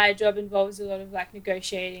 like my job involves a lot of like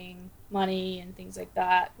negotiating money and things like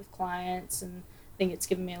that with clients, and I think it's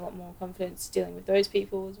given me a lot more confidence dealing with those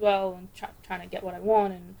people as well, and trying to get what I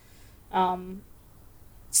want, and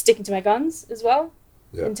sticking to my guns as well.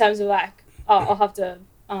 Yeah. In terms of like, I'll have to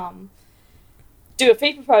do a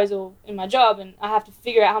fee proposal in my job, and I have to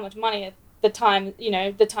figure out how much money at the time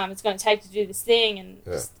it's going to take to do this thing, and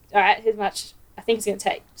just, all right, here's much I think it's going to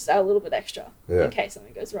take, just add a little bit extra in case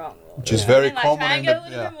something goes wrong. Which is very common. Try and get a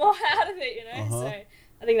little bit more out of it, So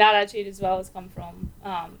I think that attitude as well has come from,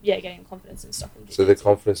 getting confidence and stuff. So the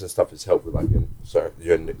confidence and stuff has helped with like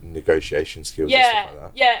your negotiation skills and stuff like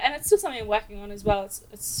that? Yeah, and it's still something I'm working on as well.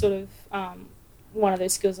 It's sort of one of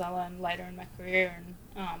those skills I learned later in my career,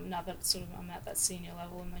 and now that sort of I'm at that senior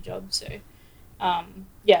level in my job. So, I'm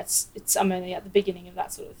only at the beginning of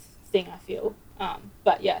that sort of thing, I feel.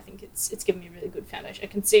 But yeah, I think it's given me a really good foundation. I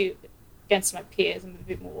can see against my peers I'm a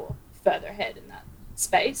bit more further ahead in that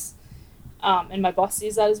space. And my boss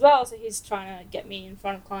sees that as well, so he's trying to get me in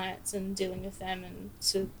front of clients and dealing with them. And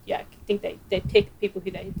so, I think they pick people who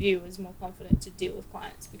they view as more confident to deal with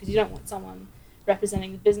clients, because you don't want someone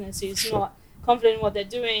representing the business who's not confident in what they're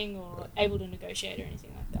doing or able to negotiate or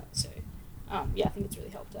anything like that. So, I think it's really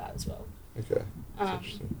helped out as well. Okay. That's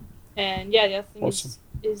interesting. And the other thing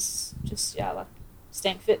is just like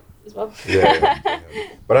staying fit as well.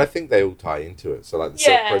 But I think they all tie into it. So like the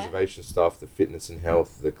self-preservation stuff, the fitness and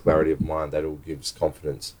health, the clarity of mind, that all gives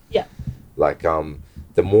confidence. Yeah. Like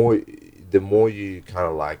the more you kind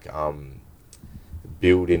of like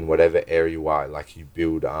build in whatever area you are, like you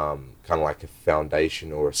build kind of like a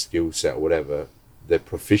foundation or a skill set or whatever, the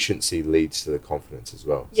proficiency leads to the confidence as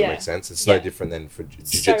well. Does that make sense? It's no different than for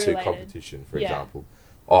jiu-jitsu competition, for example.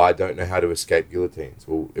 Oh, I don't know how to escape guillotines.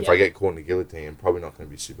 Well, if I get caught in a guillotine, I'm probably not going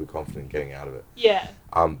to be super confident getting out of it. Yeah.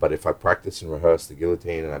 But if I practice and rehearse the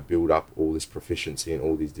guillotine and I build up all this proficiency in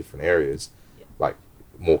all these different areas, like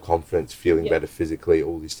more confidence, feeling better physically,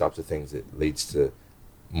 all these types of things, it leads to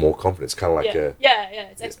more confidence. Kind of like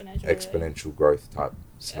it's exponential. Exponential growth type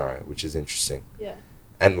scenario, which is interesting. Yeah.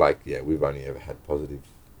 And we've only ever had positive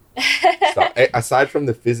stuff. Aside from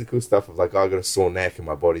the physical stuff of like, I got a sore neck and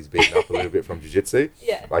my body's beaten up a little bit from jiu-jitsu.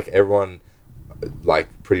 Like everyone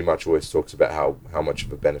pretty much always talks about how much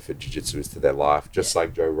of a benefit jiu-jitsu is to their life, just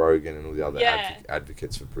like Joe Rogan and all the other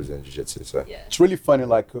advocates for Brazilian jiu-jitsu. So it's really funny,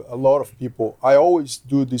 like a lot of people, I always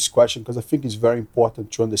do this question because I think it's very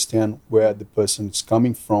important to understand where the person is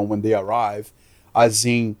coming from when they arrive, as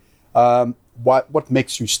in what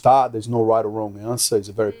makes you start. There's no right or wrong answer. It's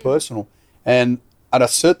very personal. And at a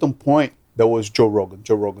certain point, there was Joe Rogan.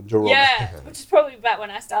 Yeah, which is probably about when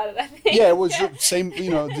I started, I think. Yeah, it was the same,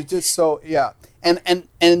 just so,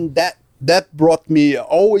 And that brought me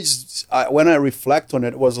always, when I reflect on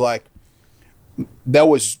it, it was like, that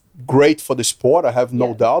was great for the sport, I have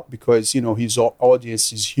no doubt, because, his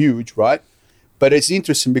audience is huge, right? But it's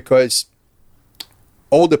interesting because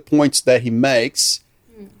all the points that he makes,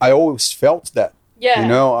 I always felt that.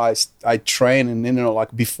 Yeah. I train and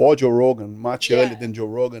like before Joe Rogan, much earlier than Joe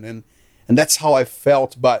Rogan, and that's how I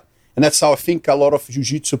felt, and that's how I think a lot of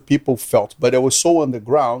jiu-jitsu people felt, but it was so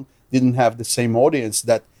underground, didn't have the same audience,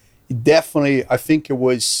 that it definitely, I think I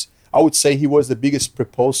would say he was the biggest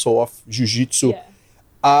proposal of jiu-jitsu.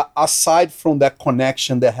 Aside from that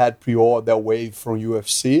connection that had Prior, that wave from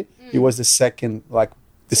UFC, he was the second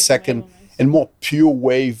and more pure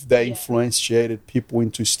wave that influenced people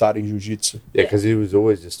into starting jiu-jitsu. Yeah, because he was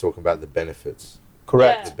always just talking about the benefits.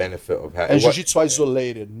 Correct. The benefit of how... And jiu-jitsu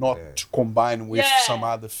isolated, not to combine with some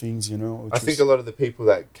other things, I think a lot of the people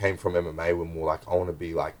that came from MMA were more like, I want to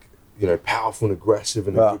be like, powerful and aggressive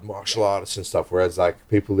and a good martial artist and stuff. Whereas like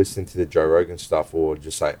people listening to the Joe Rogan stuff or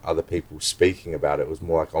just like other people speaking about it was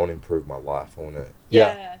more like, I want to improve my life. I want to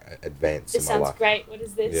advance in my life. This sounds great. What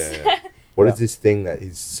is this? Yeah. What is this thing that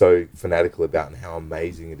he's so fanatical about and how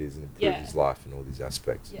amazing it is and improve his life in all these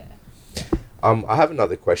aspects? Yeah. I have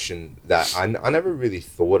another question that I never really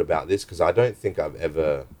thought about this because I don't think I've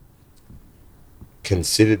ever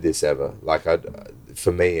considered this ever. Like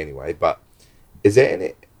for me anyway, but is there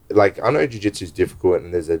any, like I know jiu-jitsu is difficult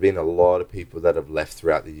and there's been a lot of people that have left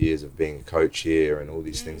throughout the years of being a coach here and all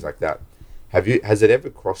these things like that. Has it ever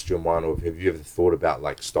crossed your mind or have you ever thought about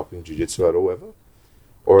like stopping jiu-jitsu at all ever?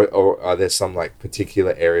 Or are there some like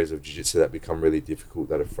particular areas of jiu-jitsu that become really difficult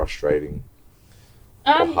that are frustrating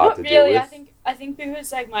or hard not to really. deal with? I think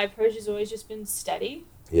because like my approach has always just been steady.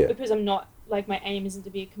 Yeah. Because I'm not like my aim isn't to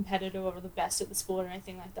be a competitor or the best at the sport or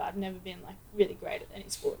anything like that. I've never been like really great at any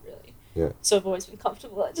sport really. Yeah. So I've always been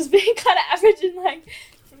comfortable at just being kind of average and like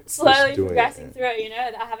slowly progressing through it. You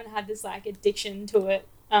know, I haven't had this like addiction to it.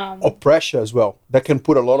 Or pressure as well. That can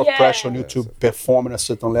put a lot of pressure on you to perform at a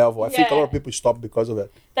certain level. I think a lot of people stop because of it.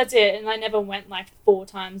 That's it. And I never went like 4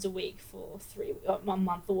 times a week for a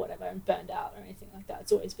month or whatever and burned out or anything like that.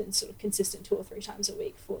 It's always been sort of consistent 2 or 3 times a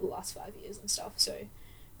week for the last 5 years and stuff. So,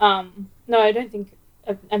 no, I don't think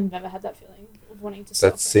I've never had that feeling of wanting to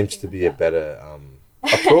stop. That seems to be a better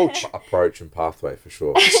approach and pathway for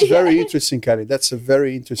sure. It's very interesting, Kellie. That's a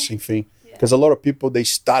very interesting thing. Because a lot of people, they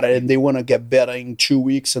started and they want to get better in 2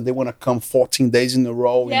 weeks and they want to come 14 days in a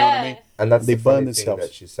row. You know what I mean? And that's the funny thing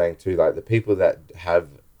that she's saying too. Like the people that have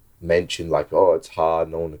mentioned like, oh, it's hard,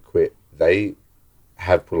 no one to quit. They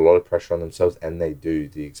have put a lot of pressure on themselves and they do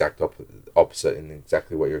the exact opposite in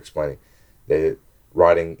exactly what you're explaining. They're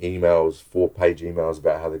writing emails, 4-page emails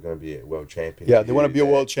about how they're going to be a world champion. Yeah, they want to be a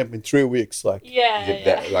world champion in 3 weeks. Like,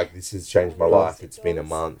 like this has changed my life. It's been a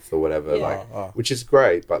month or whatever. Which is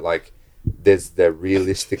great, but like, there's the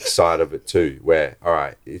realistic side of it too, where all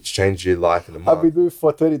right, it's changed your life in a month. I've been doing it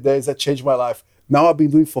for 30 days, that changed my life. Now I've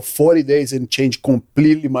been doing it for 40 days and changed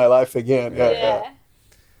completely my life again.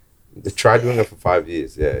 Try doing it for 5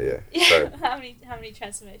 years. So, how many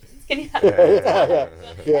transformations can you have?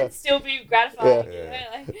 And still be gratified. You know,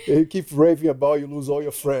 like, you keep raving about, you lose all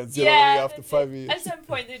your friends. You know, after 5 years. At some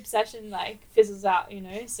point, the obsession like fizzles out. You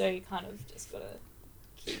know, so you kind of just gotta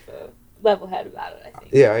keep a level head about it, I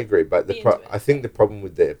think. Yeah, I agree. But I think the problem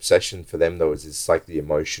with the obsession for them though is it's like the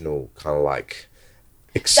emotional kind of like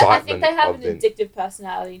excitement. I think they have an addictive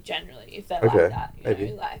personality generally if they're like that. You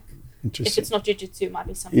know, like if it's not jiu-jitsu, it might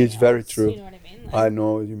be something else. Very true. You know what I mean? Like, I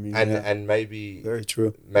know what you mean. And maybe very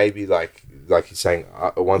true. Maybe like you're saying,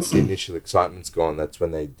 once the initial excitement's gone, that's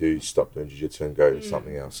when they do stop doing jiu-jitsu and go to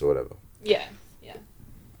something else or whatever. Yeah.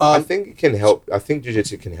 I think it can help. I think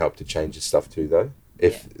jiu-jitsu can help to change the stuff too, though,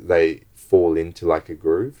 if they fall into like a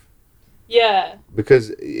groove. Yeah. Because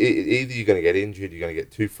either you're going to get injured, you're going to get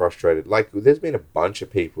too frustrated. Like, there's been a bunch of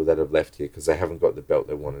people that have left here because they haven't got the belt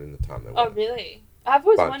they wanted in the time they wanted. Oh, really? I've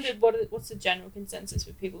always wondered what's the general consensus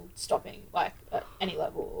for people stopping, like, at any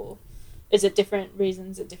level? Or is it different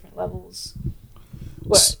reasons at different levels?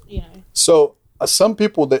 What, you know? So, some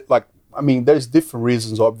people that, like, I mean, there's different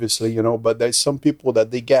reasons, obviously, you know, but there's some people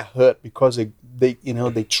that they get hurt because they you know,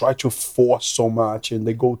 they try to force so much and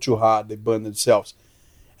they go too hard, they burn themselves.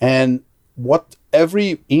 And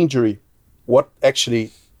every injury, what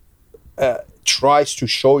actually tries to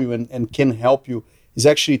show you and can help you is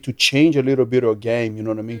actually to change a little bit of game, you know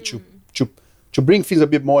what I mean? To bring things a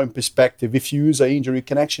bit more in perspective. If you use an injury, you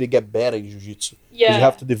can actually get better in jiu-jitsu. Because you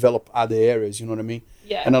have to develop other areas, you know what I mean?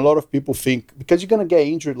 Yeah. And a lot of people think, because you're going to get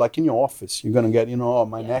injured, like in your office, you're going to get, you know, oh,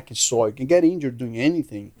 my neck is sore. You can get injured doing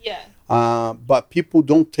anything. Yeah. But people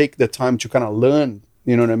don't take the time to kind of learn,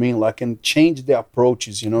 you know what I mean? Like, and change their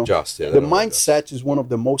approaches, you know? The mindset is one of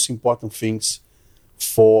the most important things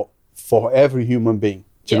for every human being.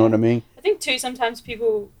 Do you know what I mean? I think, too, sometimes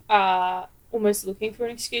people are almost looking for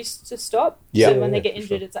an excuse to stop. Yeah. So when they get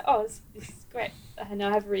injured, it's like, oh, this is great. Now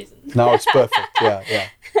I have a reason. Now it's perfect. Yeah.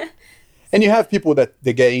 And you have people that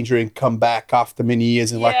they get injured and come back after many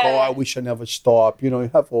years and like, oh, I wish I never stopped. You know, you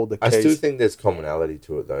have all the cases. I still think there's commonality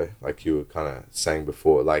to it, though. Like you were kind of saying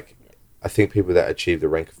before, like, I think people that achieve the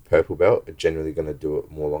rank of purple belt are generally going to do it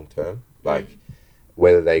more long term. Like,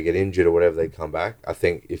 whether they get injured or whatever, they come back. I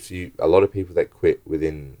think a lot of people that quit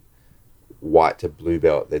within white to blue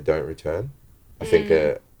belt, they don't return. I think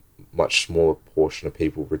a much smaller portion of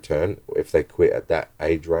people return if they quit at that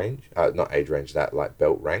age range. Not age range, that like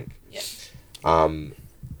belt rank. Yeah.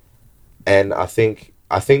 And I think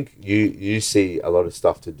you see a lot of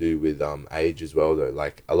stuff to do with age as well, though.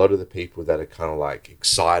 Like a lot of the people that are kind of like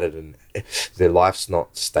excited and their life's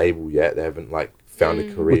not stable yet. They haven't like found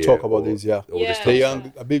a career. We talk about this, They're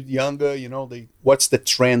a bit younger, you know. What's the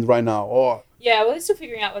trend right now? Well, they're still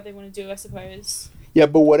figuring out what they want to do, I suppose. Yeah,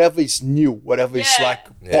 but whatever is new, whatever is like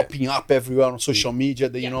popping up everywhere on social media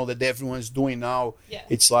that, you know, that everyone's doing now,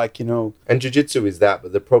 it's like, you know. And jiu-jitsu is that,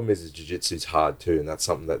 but the problem is jiu-jitsu is hard too, and that's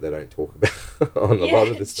something that they don't talk about on a lot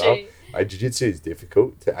of the stuff. Like, jiu-jitsu is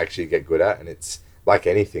difficult to actually get good at, and it's like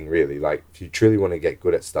anything really. Like, if you truly want to get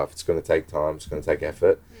good at stuff, it's going to take time, it's going to take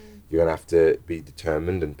effort. You're going to have to be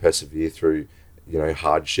determined and persevere through, you know,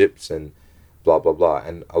 hardships and blah, blah, blah.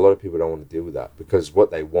 And a lot of people don't want to deal with that because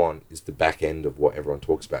what they want is the back end of what everyone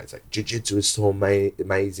talks about. It's like, jiu-jitsu is so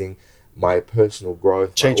amazing, my personal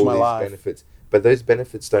growth, change my life. Benefits. But those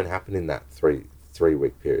benefits don't happen in that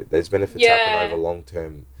three-week period. Those benefits happen over long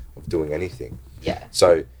term of doing anything. Yeah.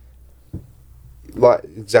 So like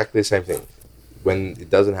exactly the same thing. When it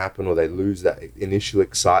doesn't happen or they lose that initial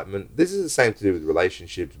excitement, this is the same to do with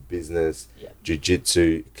relationships, business,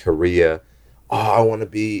 jiu-jitsu, career. Oh, I want to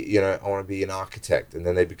be an architect, and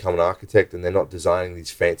then they become an architect, and they're not designing these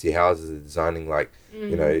fancy houses. They're designing a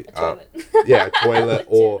toilet. A toilet,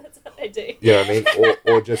 or that's what they do. You know what I mean,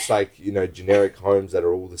 or just like generic homes that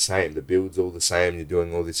are all the same. The build's all the same. You're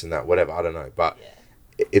doing all this and that, whatever. I don't know, but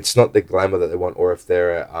it's not the glamour that they want. Or if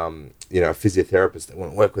they're a physiotherapist, they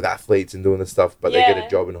want to work with athletes and doing this stuff, but they get a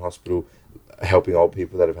job in a hospital helping old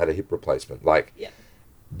people that have had a hip replacement. Like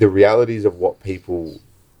the realities of what people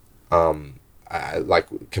like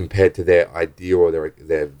compared to their idea or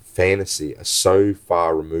their fantasy are so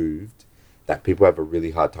far removed that people have a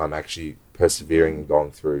really hard time actually persevering and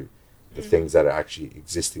going through the things that are actually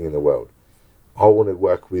existing in the world. I want to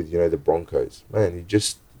work with the Broncos. Man, you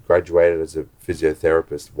just graduated as a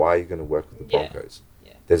physiotherapist. Why are you going to work with the Broncos?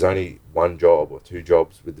 There's only one job or two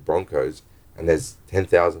jobs with the Broncos, and there's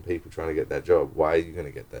 10,000 people trying to get that job. Why are you going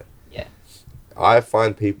to get there? I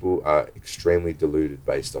find people are extremely deluded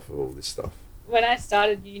based off of all this stuff. When I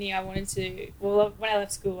started uni, I wanted to... Well, when I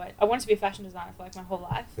left school, I wanted to be a fashion designer for like my whole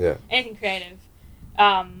life. Yeah. Anything creative.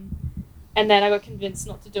 And then I got convinced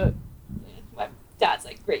not to do it. My dad's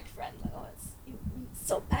like Greek friend. Like, oh, it's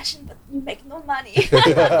so passion, but you make no money.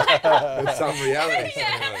 There's some reality.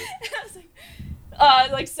 I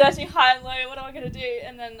was like searching high and low, what am I going to do?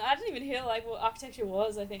 And then I didn't even hear like what architecture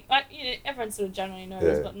was, I think. Like, everyone sort of generally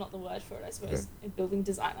knows, but not the word for it, I suppose, in building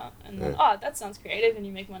designer. And then, that sounds creative and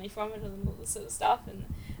you make money from it and all this sort of stuff. And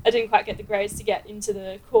I didn't quite get the grades to get into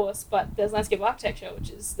the course, but there's landscape architecture,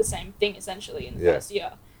 which is the same thing essentially in the first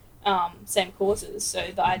year. Same courses. So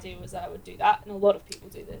the idea was that I would do that, and a lot of people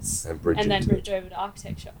do this. And then bridge over to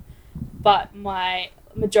architecture. But my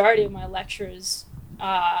majority of my lecturers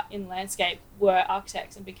in landscape were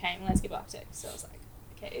architects and became landscape architects. So I was like,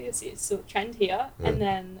 okay, this is sort of trend here. And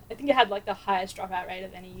then I think it had like the highest dropout rate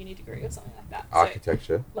of any uni degree or something like that.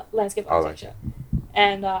 Architecture? So, landscape architecture.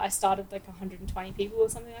 And I started like 120 people or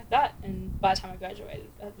something like that. And by the time I graduated,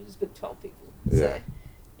 it was with 12 people. So,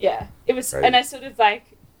 it was, and I sort of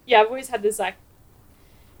like, I've always had this like,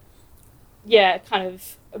 kind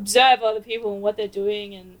of observe other people and what they're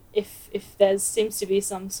doing, and if there seems to be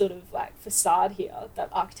some sort of like facade here that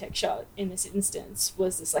architecture in this instance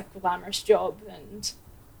was this like glamorous job, and it's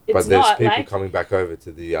but there's not, people like, coming back over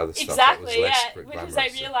to the other stuff exactly, that was less because they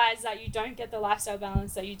realise that you don't get the lifestyle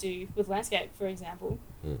balance that you do with landscape, for example.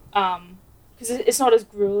 Because it's not as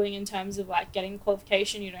grueling in terms of like getting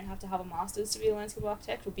qualification. You don't have to have a master's to be a landscape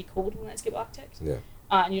architect or be called a landscape architect.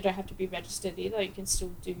 And you don't have to be registered either. You can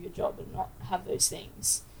still do your job and not have those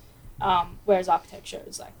things. Whereas architecture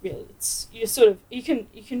is like really, you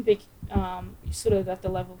can be sort of at the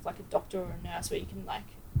level of like a doctor or a nurse, where you can like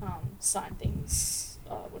sign things.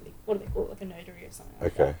 What do they call it? Like a notary or something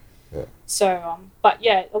like that. Yeah. So, but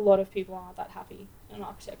yeah, a lot of people aren't that happy in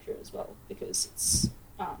architecture as well, because it's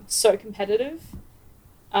so competitive.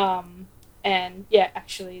 And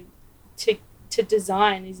actually to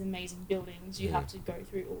design these amazing buildings, you have to go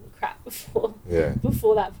through all the crap before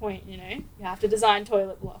that point, You have to design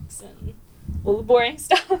toilet blocks and all the boring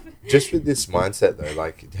stuff. Just with this mindset though,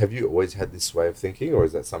 like, have you always had this way of thinking, or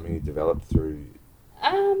is that something you developed through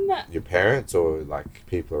your parents or like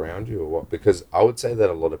people around you, or what? Because I would say that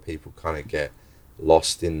a lot of people kind of get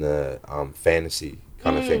lost in the fantasy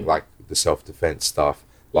kind of thing, like the self-defense stuff,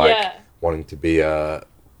 like wanting to be a,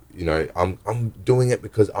 I'm doing it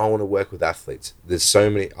because I want to work with athletes. There's so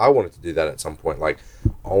many. I wanted to do that at some point. Like,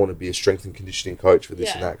 I want to be a strength and conditioning coach for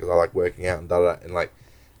this and that, because I like working out and da. And like,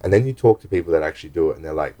 and then you talk to people that actually do it, and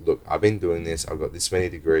they're like, look, I've been doing this. I've got this many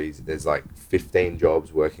degrees. There's like 15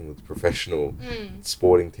 jobs working with professional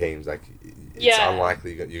sporting teams. Like, it's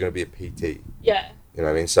unlikely you're going to be a PT. Yeah. You know what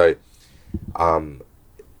I mean? So,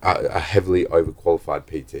 a heavily overqualified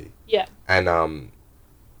PT. Yeah. And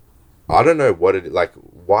I don't know what it like.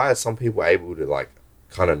 Why are some people able to like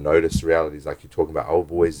kind of notice realities, like you're talking about?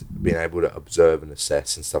 I've always been able to observe and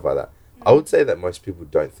assess and stuff like that. I would say that most people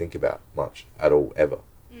don't think about much at all, ever.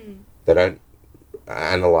 They don't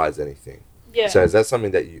analyze anything. Yeah. So is that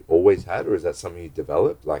something that you always had, or is that something you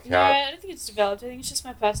developed? Like, how? No, I don't think it's developed. I think it's just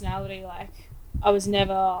my personality. Like, I was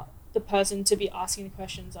never the person to be asking the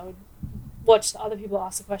questions. I would watch the other people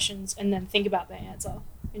ask the questions and then think about their answer.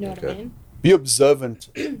 You know what I mean? Be observant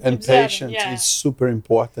and patient is super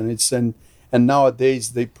important. And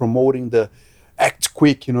nowadays they promoting the act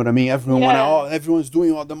quick. You know what I mean? Everyone's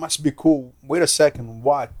doing. Oh, that must be cool. Wait a second,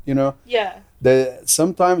 what? Yeah.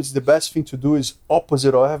 Sometimes the best thing to do is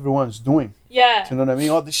opposite of everyone's doing. Yeah. You know what I mean?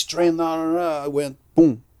 Oh, this train, I went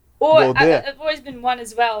boom. Or I've always been one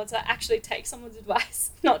as well to actually take someone's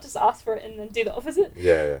advice, not just ask for it and then do the opposite.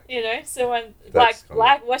 Yeah. You know, so when like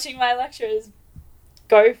watching my lecturers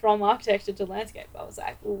go from architecture to landscape, I was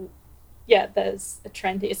like, well, yeah, there's a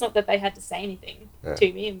trend here. It's not that they had to say anything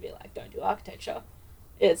to me and be like, don't do architecture.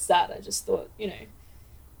 It's that I just thought, you know,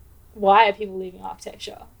 why are people leaving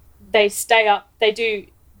architecture? They stay up. They do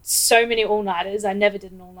so many all-nighters. I never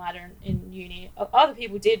did an all-nighter in uni. Other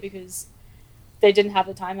people did because they didn't have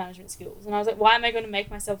the time management skills. And I was like, why am I going to make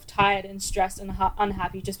myself tired and stressed and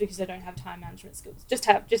unhappy just because I don't have time management skills? Just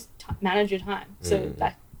manage your time. So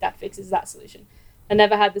that fixes that solution. I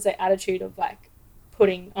never had this like attitude of like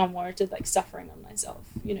putting unwarranted like suffering on myself.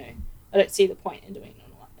 You know, I don't see the point in doing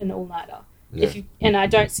an all-nighter. Yeah. And I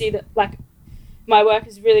don't see that, like, my work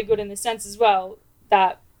is really good in the sense as well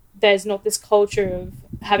that there's not this culture of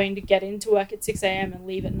having to get into work at 6 a.m. and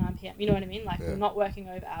leave at 9 p.m. You know what I mean? Like, we're not working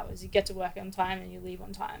over hours. You get to work on time and you leave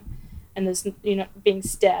on time. And you're not being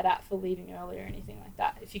stared at for leaving early or anything like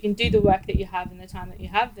that. If you can do the work that you have in the time that you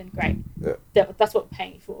have, then great. Yeah. That's what we're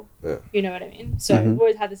paying you for. Yeah. You know what I mean? So I've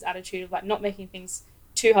always had this attitude of, like, not making things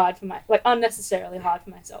too hard for unnecessarily hard for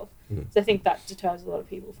myself. So I think that deters a lot of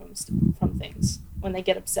people from things when they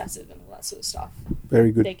get obsessive and all that sort of stuff.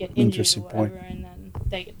 Very good. They get injured or whatever, and then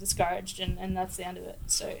they get discouraged, and that's the end of it.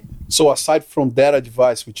 So aside from that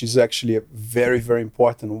advice, which is actually a very, very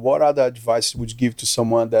important, what other advice would you give to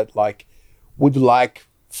someone that like would like,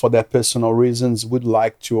 for their personal reasons, would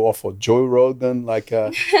like to offer Joe Rogan, like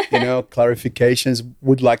clarifications,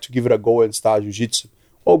 would like to give it a go and start jiu-jitsu?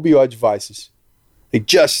 What would be your advices? They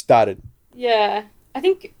just started. Yeah, I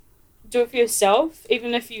think do it for yourself,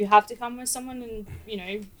 even if you have to come with someone and, you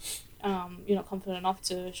know, you're not confident enough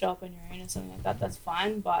to show up on your own or something like that, that's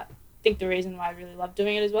fine. But I think the reason why I really love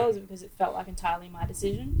doing it as well is because it felt like entirely my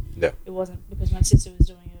decision. Yeah. It wasn't because my sister was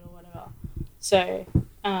doing it or whatever. So,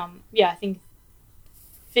 I think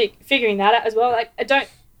figuring that out as well, like, I don't,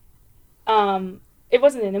 it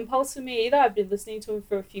wasn't an impulse for me either. I've been listening to him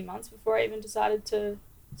for a few months before I even decided to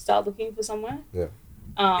start looking for somewhere. Yeah.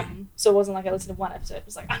 So it wasn't like I listened to one episode. It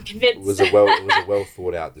was like, I'm convinced. It was a well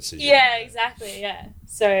thought out decision. Yeah, exactly. Yeah.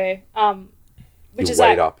 So, which you is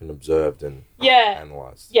weighed up and observed and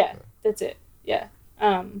analysed. Yeah, that's it. Yeah.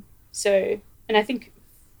 So, and I think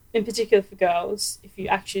in particular for girls, if you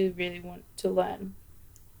actually really want to learn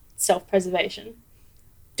self-preservation,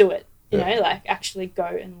 do it. You know, like actually go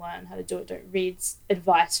and learn how to do it. Don't read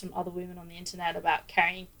advice from other women on the internet about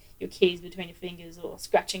carrying your keys between your fingers or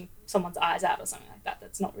scratching someone's eyes out or something like that.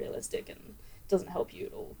 That's not realistic and doesn't help you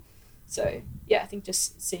at all. So, yeah, I think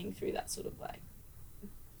just seeing through that sort of like,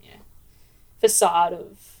 facade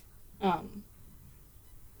of,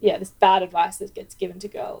 this bad advice that gets given to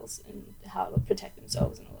girls and how to protect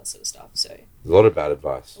themselves and all that sort of stuff. So a lot of bad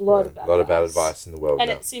advice. A lot of bad advice in the world. And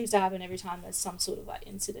now. It seems to happen every time there's some sort of like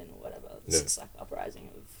incident or whatever. It's just like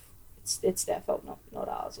uprising of it's their fault, not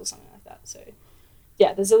ours or something like that. So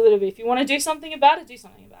yeah, there's a little bit. If you want to do something about it, do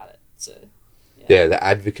something about it. So yeah, the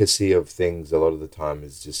advocacy of things a lot of the time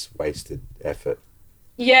is just wasted effort.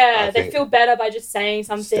 Yeah, they feel better by just saying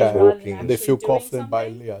something rather than actually they feel confident something. By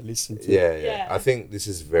listening to it. Yeah. I think this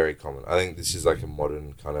is very common. I think this is like a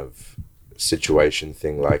modern kind of situation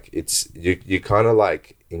thing. Like it's you kind of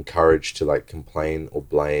like encouraged to like complain or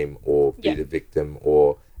blame or be the victim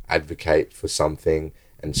or advocate for something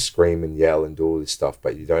and scream and yell and do all this stuff,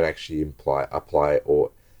 but you don't actually apply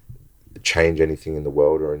or change anything in the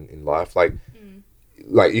world or in life. Like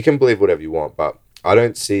you can believe whatever you want, but I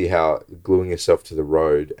don't see how gluing yourself to the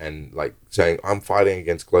road and like saying I'm fighting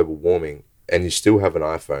against global warming and you still have an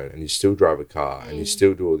iPhone and you still drive a car and you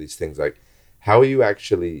still do all these things. Like, how are you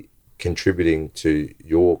actually contributing to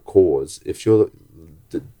your cause if you're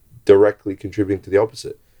directly contributing to the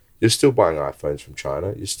opposite? You're still buying iPhones from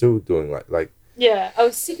China. You're still doing like. Yeah, I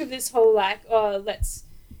was sick of this whole like, let's,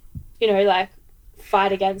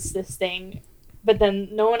 fight against this thing. But then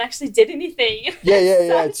no one actually did anything.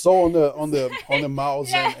 Yeah. It's all on the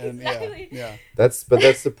mouths and exactly. yeah. That's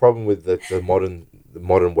the problem with the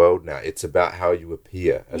modern world now. It's about how you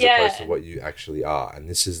appear as opposed to what you actually are, and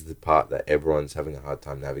this is the part that everyone's having a hard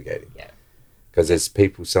time navigating. Yeah. Because there's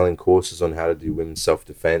people selling courses on how to do women's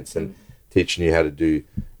self-defense and teaching you how to do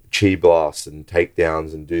chi blasts and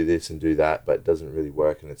takedowns and do this and do that, but it doesn't really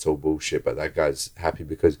work and it's all bullshit. But that guy's happy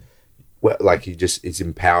because. Well, like it's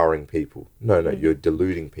empowering people. No, you're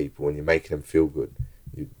deluding people and you're making them feel good.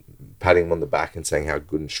 You're patting them on the back and saying how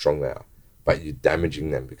good and strong they are, but you're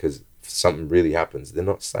damaging them because if something really happens, they're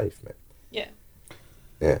not safe, man. Yeah.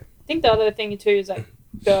 Yeah. I think the other thing too is like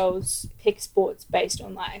girls pick sports based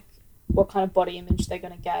on like what kind of body image they're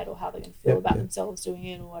going to get or how they're going to feel about themselves doing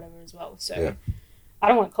it or whatever as well. So I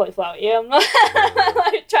don't want cauliflower ear. I'm not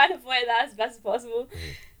like, trying to avoid that as best as possible.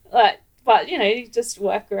 Like, but you know, you just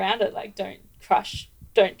work around it. Like, don't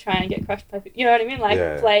try and get crushed by, you know what I mean?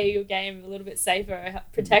 Like, play your game a little bit safer,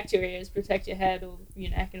 protect your ears, protect your head or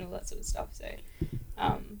your neck and all that sort of stuff. So,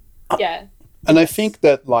 yeah. And I think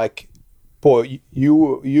that, like, boy,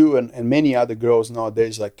 you and many other girls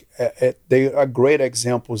nowadays, like, they are great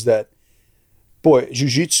examples that, boy,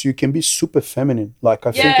 jiu-jitsu, you can be super feminine. Like,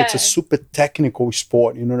 I think it's a super technical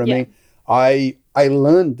sport, you know what I mean? I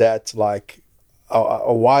learned that, like,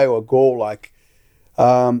 a while ago, like,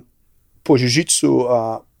 for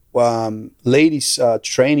jiu-jitsu, ladies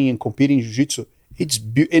training and competing in jiu-jitsu, it's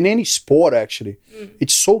in any sport, actually,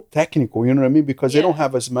 it's so technical, you know what I mean? Because they don't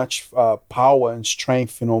have as much power and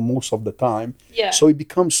strength, you know, most of the time. So it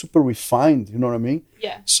becomes super refined, you know what I mean?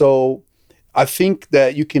 So I think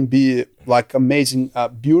that you can be, like, amazing,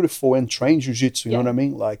 beautiful and train jiu-jitsu, you know what I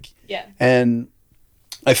mean? Like, and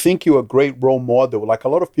I think you're a great role model. Like, a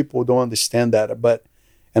lot of people don't understand that,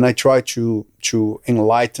 and I try to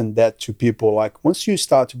enlighten that to people. Like, once you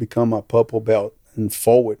start to become a purple belt and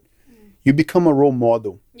forward, you become a role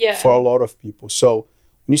model for a lot of people. So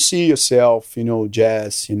when you see yourself, you know,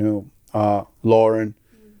 Jazz, you know, Lauren,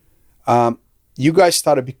 you guys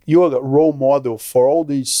you're a role model for all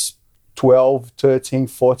these 12, 13,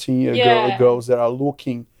 14-year girls that are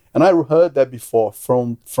looking. And I heard that before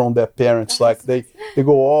from their parents. Like, they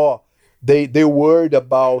go, they're worried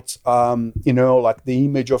about, you know, like, the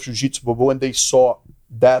image of jiu-jitsu, but when they saw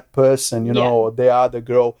that person, you know, or the other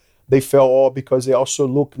girl, they felt, because they also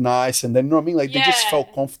look nice. And then, you know what I mean? Like, they just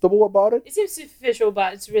felt comfortable about it. It seems superficial,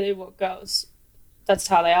 but it's really what girls, that's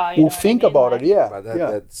how they are. Well, think about it,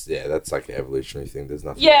 That's like an evolutionary thing. There's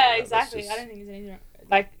nothing. Yeah, exactly. I don't think there's anything,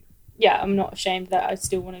 like, I'm not ashamed that I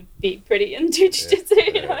still want to be pretty and do jiu-jitsu,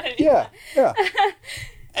 you know what I mean? Yeah.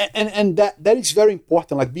 And that is very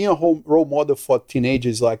important. Like, being a role model for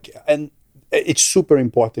teenagers, like, and it's super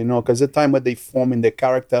important, you know, because the time when they form in their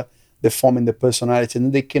character, they form in their personality,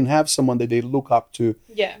 and they can have someone that they look up to.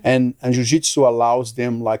 And jiu-jitsu allows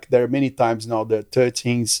them, like, there are many times now that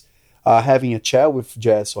 13s having a chat with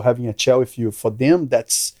Jess or having a chat with you. For them,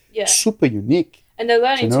 that's super unique. And they're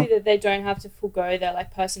learning too that they don't have to forego their,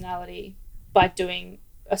 like, personality by doing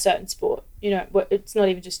a certain sport. You know, it's not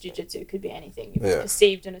even just jiu-jitsu, it could be anything. If it's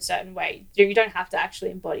perceived in a certain way, you don't have to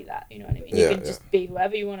actually embody that, you know what I mean? You can just be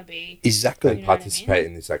whoever you want to be. Exactly. And participate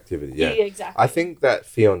in this activity, Yeah, exactly. I think that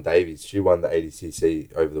Fionn Davies, she won the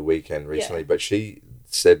ADCC over the weekend recently, but she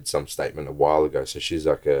said some statement a while ago, so she's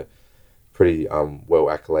like a pretty well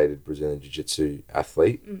accoladed Brazilian jiu-jitsu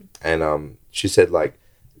athlete, and she said, like,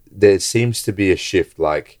 there seems to be a shift,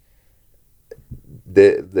 like,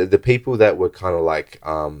 the people that were kind of, like,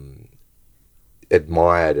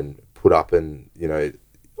 admired and put up, and, you know,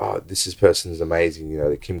 this person is amazing, you know,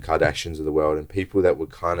 the Kim Kardashians of the world, and people that were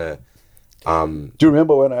kind of do you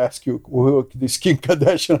remember when I asked you who this Kim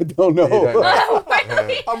Kardashian? I don't know.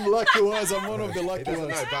 I'm lucky ones. I'm one of the lucky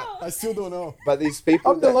ones. I still don't know. But these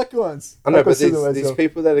people, I'm the lucky ones. I know, but these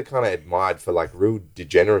people that are kind of admired for, like, real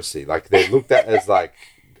degeneracy, like, they're looked at as, like,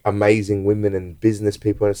 amazing women and business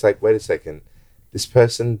people, and it's like, wait a second, this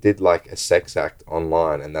person did, like, a sex act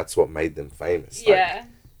online, and that's what made them famous. Like,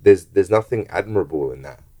 there's nothing admirable in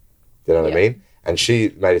that. You know what I mean? And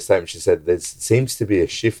she made a statement. She said there seems to be a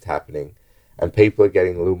shift happening, and people are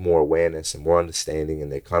getting a little more awareness and more understanding,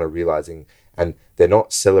 and they're kind of realizing, and they're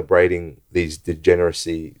not celebrating these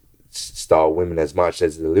degeneracy style women as much.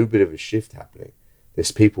 There's a little bit of a shift happening.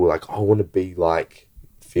 There's people like, I want to be like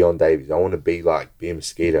Fionn Davies. I want to be like Bia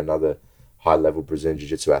Mesquita, another high-level Brazilian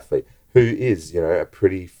Jiu-Jitsu athlete, who is, you know, a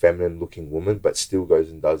pretty feminine-looking woman, but still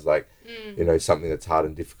goes and does, like, you know, something that's hard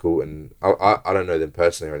and difficult. And I don't know them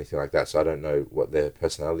personally or anything like that, so I don't know what their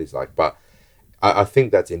personality is like. But I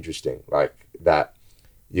think that's interesting, like, that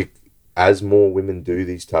as more women do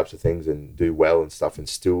these types of things and do well and stuff and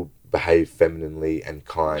still behave femininely and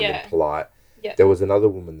kind and polite. There was another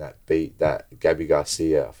woman that beat that Gabby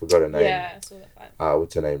Garcia. I forgot her name. Yeah, I saw that fight.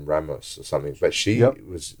 What's her name? Ramos or something. But she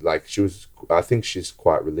was like, I think she's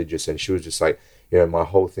quite religious, and she was just like, you know, my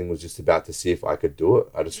whole thing was just about to see if I could do it.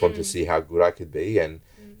 I just wanted to see how good I could be. And,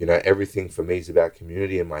 you know, everything for me is about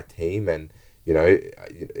community and my team. And, you know,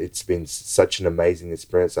 it's been such an amazing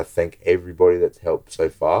experience. I thank everybody that's helped so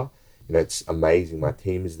far. You know, it's amazing. My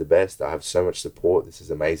team is the best. I have so much support. This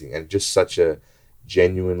is amazing. And just such a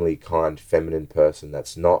genuinely kind, feminine person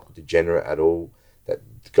that's not degenerate at all, that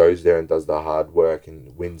goes there and does the hard work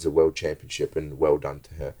and wins a world championship, and well done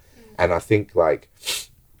to her. And I think, like,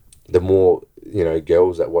 the more, you know,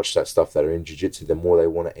 girls that watch that stuff that are in jiu-jitsu, the more they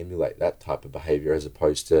want to emulate that type of behavior, as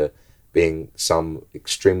opposed to being some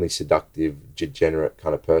extremely seductive, degenerate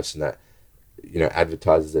kind of person that, you know,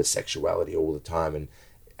 advertises their sexuality all the time and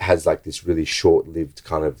has like this really short-lived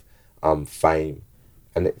kind of fame,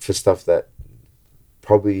 and for stuff that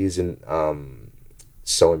probably isn't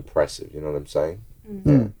so impressive. You know what I'm saying?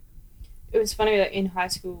 Mm-hmm. It was funny that in high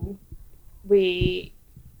school,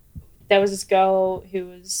 there was this girl who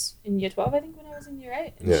was in year 12, I think, when I was in year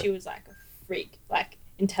 8, and she was like a freak, like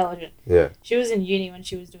intelligent. Yeah. She was in uni when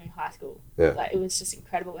she was doing high school. Yeah. Like, it was just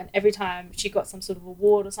incredible. And every time she got some sort of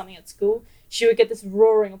award or something at school, she would get this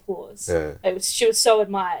roaring applause. Yeah. She was so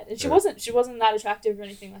admired. And she wasn't that attractive or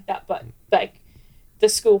anything like that, but like the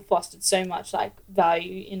school fostered so much like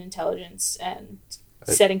value in intelligence and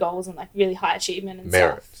setting goals and like really high achievement and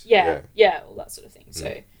merit. Stuff. Yeah, all that sort of thing.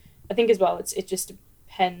 So I think as well it just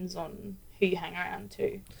depends on who you hang around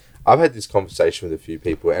too. I've had this conversation with a few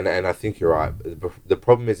people, and I think you're right. The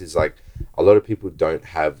problem is like a lot of people don't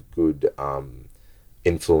have good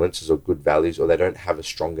influences or good values, or they don't have a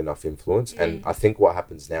strong enough influence. And I think what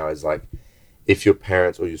happens now is like, if your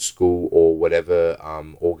parents or your school or whatever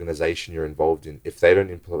organization you're involved in, if they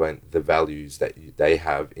don't implement the values that they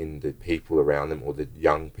have in the people around them or the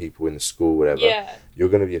young people in the school, whatever, you're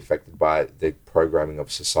going to be affected by the programming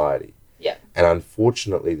of society. Yeah. And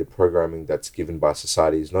unfortunately, the programming that's given by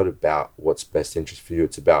society is not about what's best interest for you.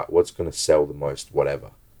 It's about what's going to sell the most,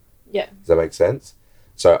 whatever. Yeah. Does that make sense?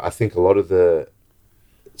 So I think a lot of the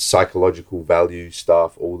psychological value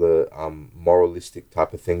stuff, all the moralistic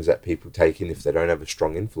type of things that people take in if they don't have a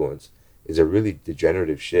strong influence, is a really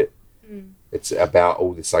degenerative shit. It's about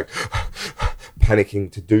all this like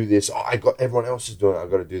panicking to do this. Oh, everyone else is doing it,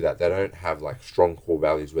 I've got to do that. They don't have like strong core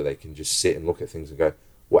values where they can just sit and look at things and go,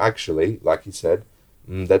 well, actually, like you said,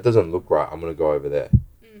 that doesn't look right. I'm going to go over there.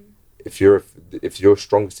 If your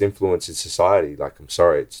strongest influence is society, like, I'm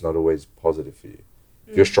sorry, it's not always positive for you.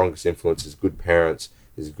 If your strongest influence is good parents,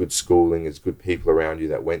 is good schooling, is good people around you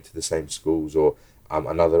that went to the same schools, or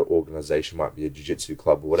another organization might be a jiu-jitsu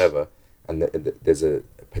club or whatever, and there's a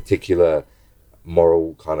particular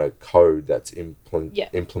moral kind of code that's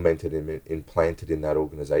implanted in that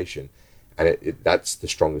organization, and that's the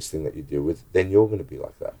strongest thing that you deal with, then you're going to be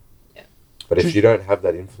like that. Yeah. But if you don't have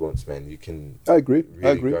that influence, man, you can I agree.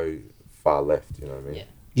 go far left, you know what I mean? Yeah.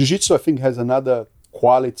 Jiu-Jitsu, I think, has another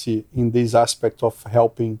quality in this aspect of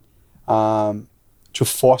helping to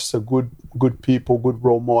foster good people, good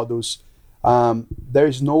role models. There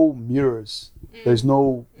is no mirrors. There's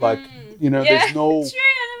no, like, there's no... True.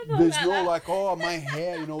 There's no like, oh, my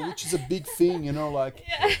hair, which is a big thing, like,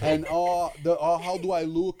 and how do I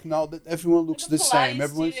look now that everyone looks the same?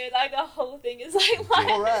 Everyone's like the whole thing is like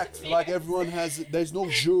correct. Like everyone has. There's no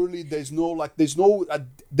jewelry. There's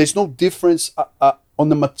no difference on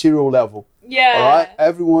the material level. Yeah. All right.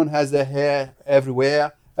 Everyone has their hair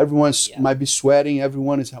everywhere. Everyone's might be sweating.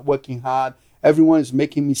 Everyone is working hard. Everyone is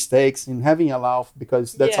making mistakes and having a laugh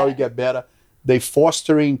because that's how you get better. They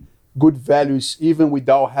fostering good values even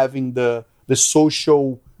without having the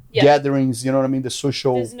social gatherings, you know what I mean? The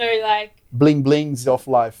social there's no like bling blings of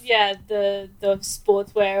life. Yeah, the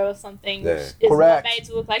sportswear or something is correct. not made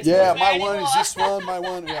to look like my sportswear one anymore. is this one, my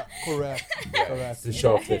one, correct. Correct. To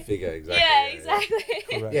show off their figure, exactly. Yeah, exactly.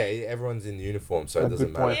 Correct. Yeah, everyone's in uniform, so it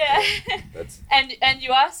doesn't matter. Yeah. And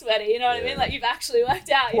you are sweaty, you know what I mean? Like, you've actually worked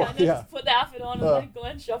out, you don't just put the outfit on and like go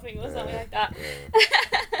and shopping or something like that.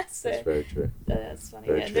 Yeah. So, that's very true. That's funny.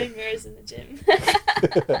 Very No mirrors in the gym.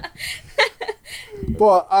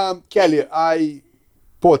 But Kellie,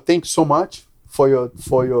 thanks so much for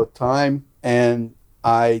your time, and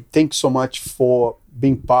I thank so much for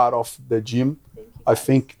being part of the gym. I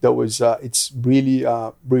think that was it's really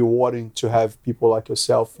rewarding to have people like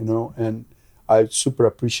yourself, and I super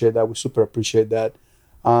appreciate that. We super appreciate that.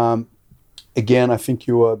 Again, I think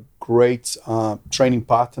you're a great training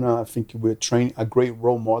partner. I think you're a great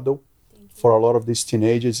role model for a lot of these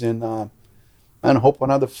teenagers, and hope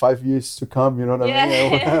another 5 years to come, you know what I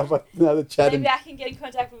mean? We'll have another chat. Maybe I can get in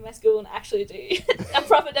contact with my school and actually do a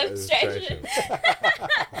proper demonstration.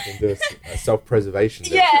 I can do a self-preservation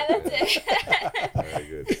demonstration. That's it. Very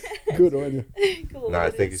good. Good on you. Cool. No,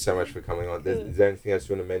 thank you so much for coming on. Is there anything else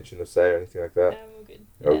you want to mention or say or anything like that? All good.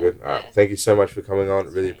 All good? All right. Thank you so much for coming on.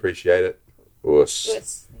 Really appreciate it. Us.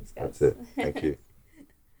 Thanks, guys. That's it. Thank you.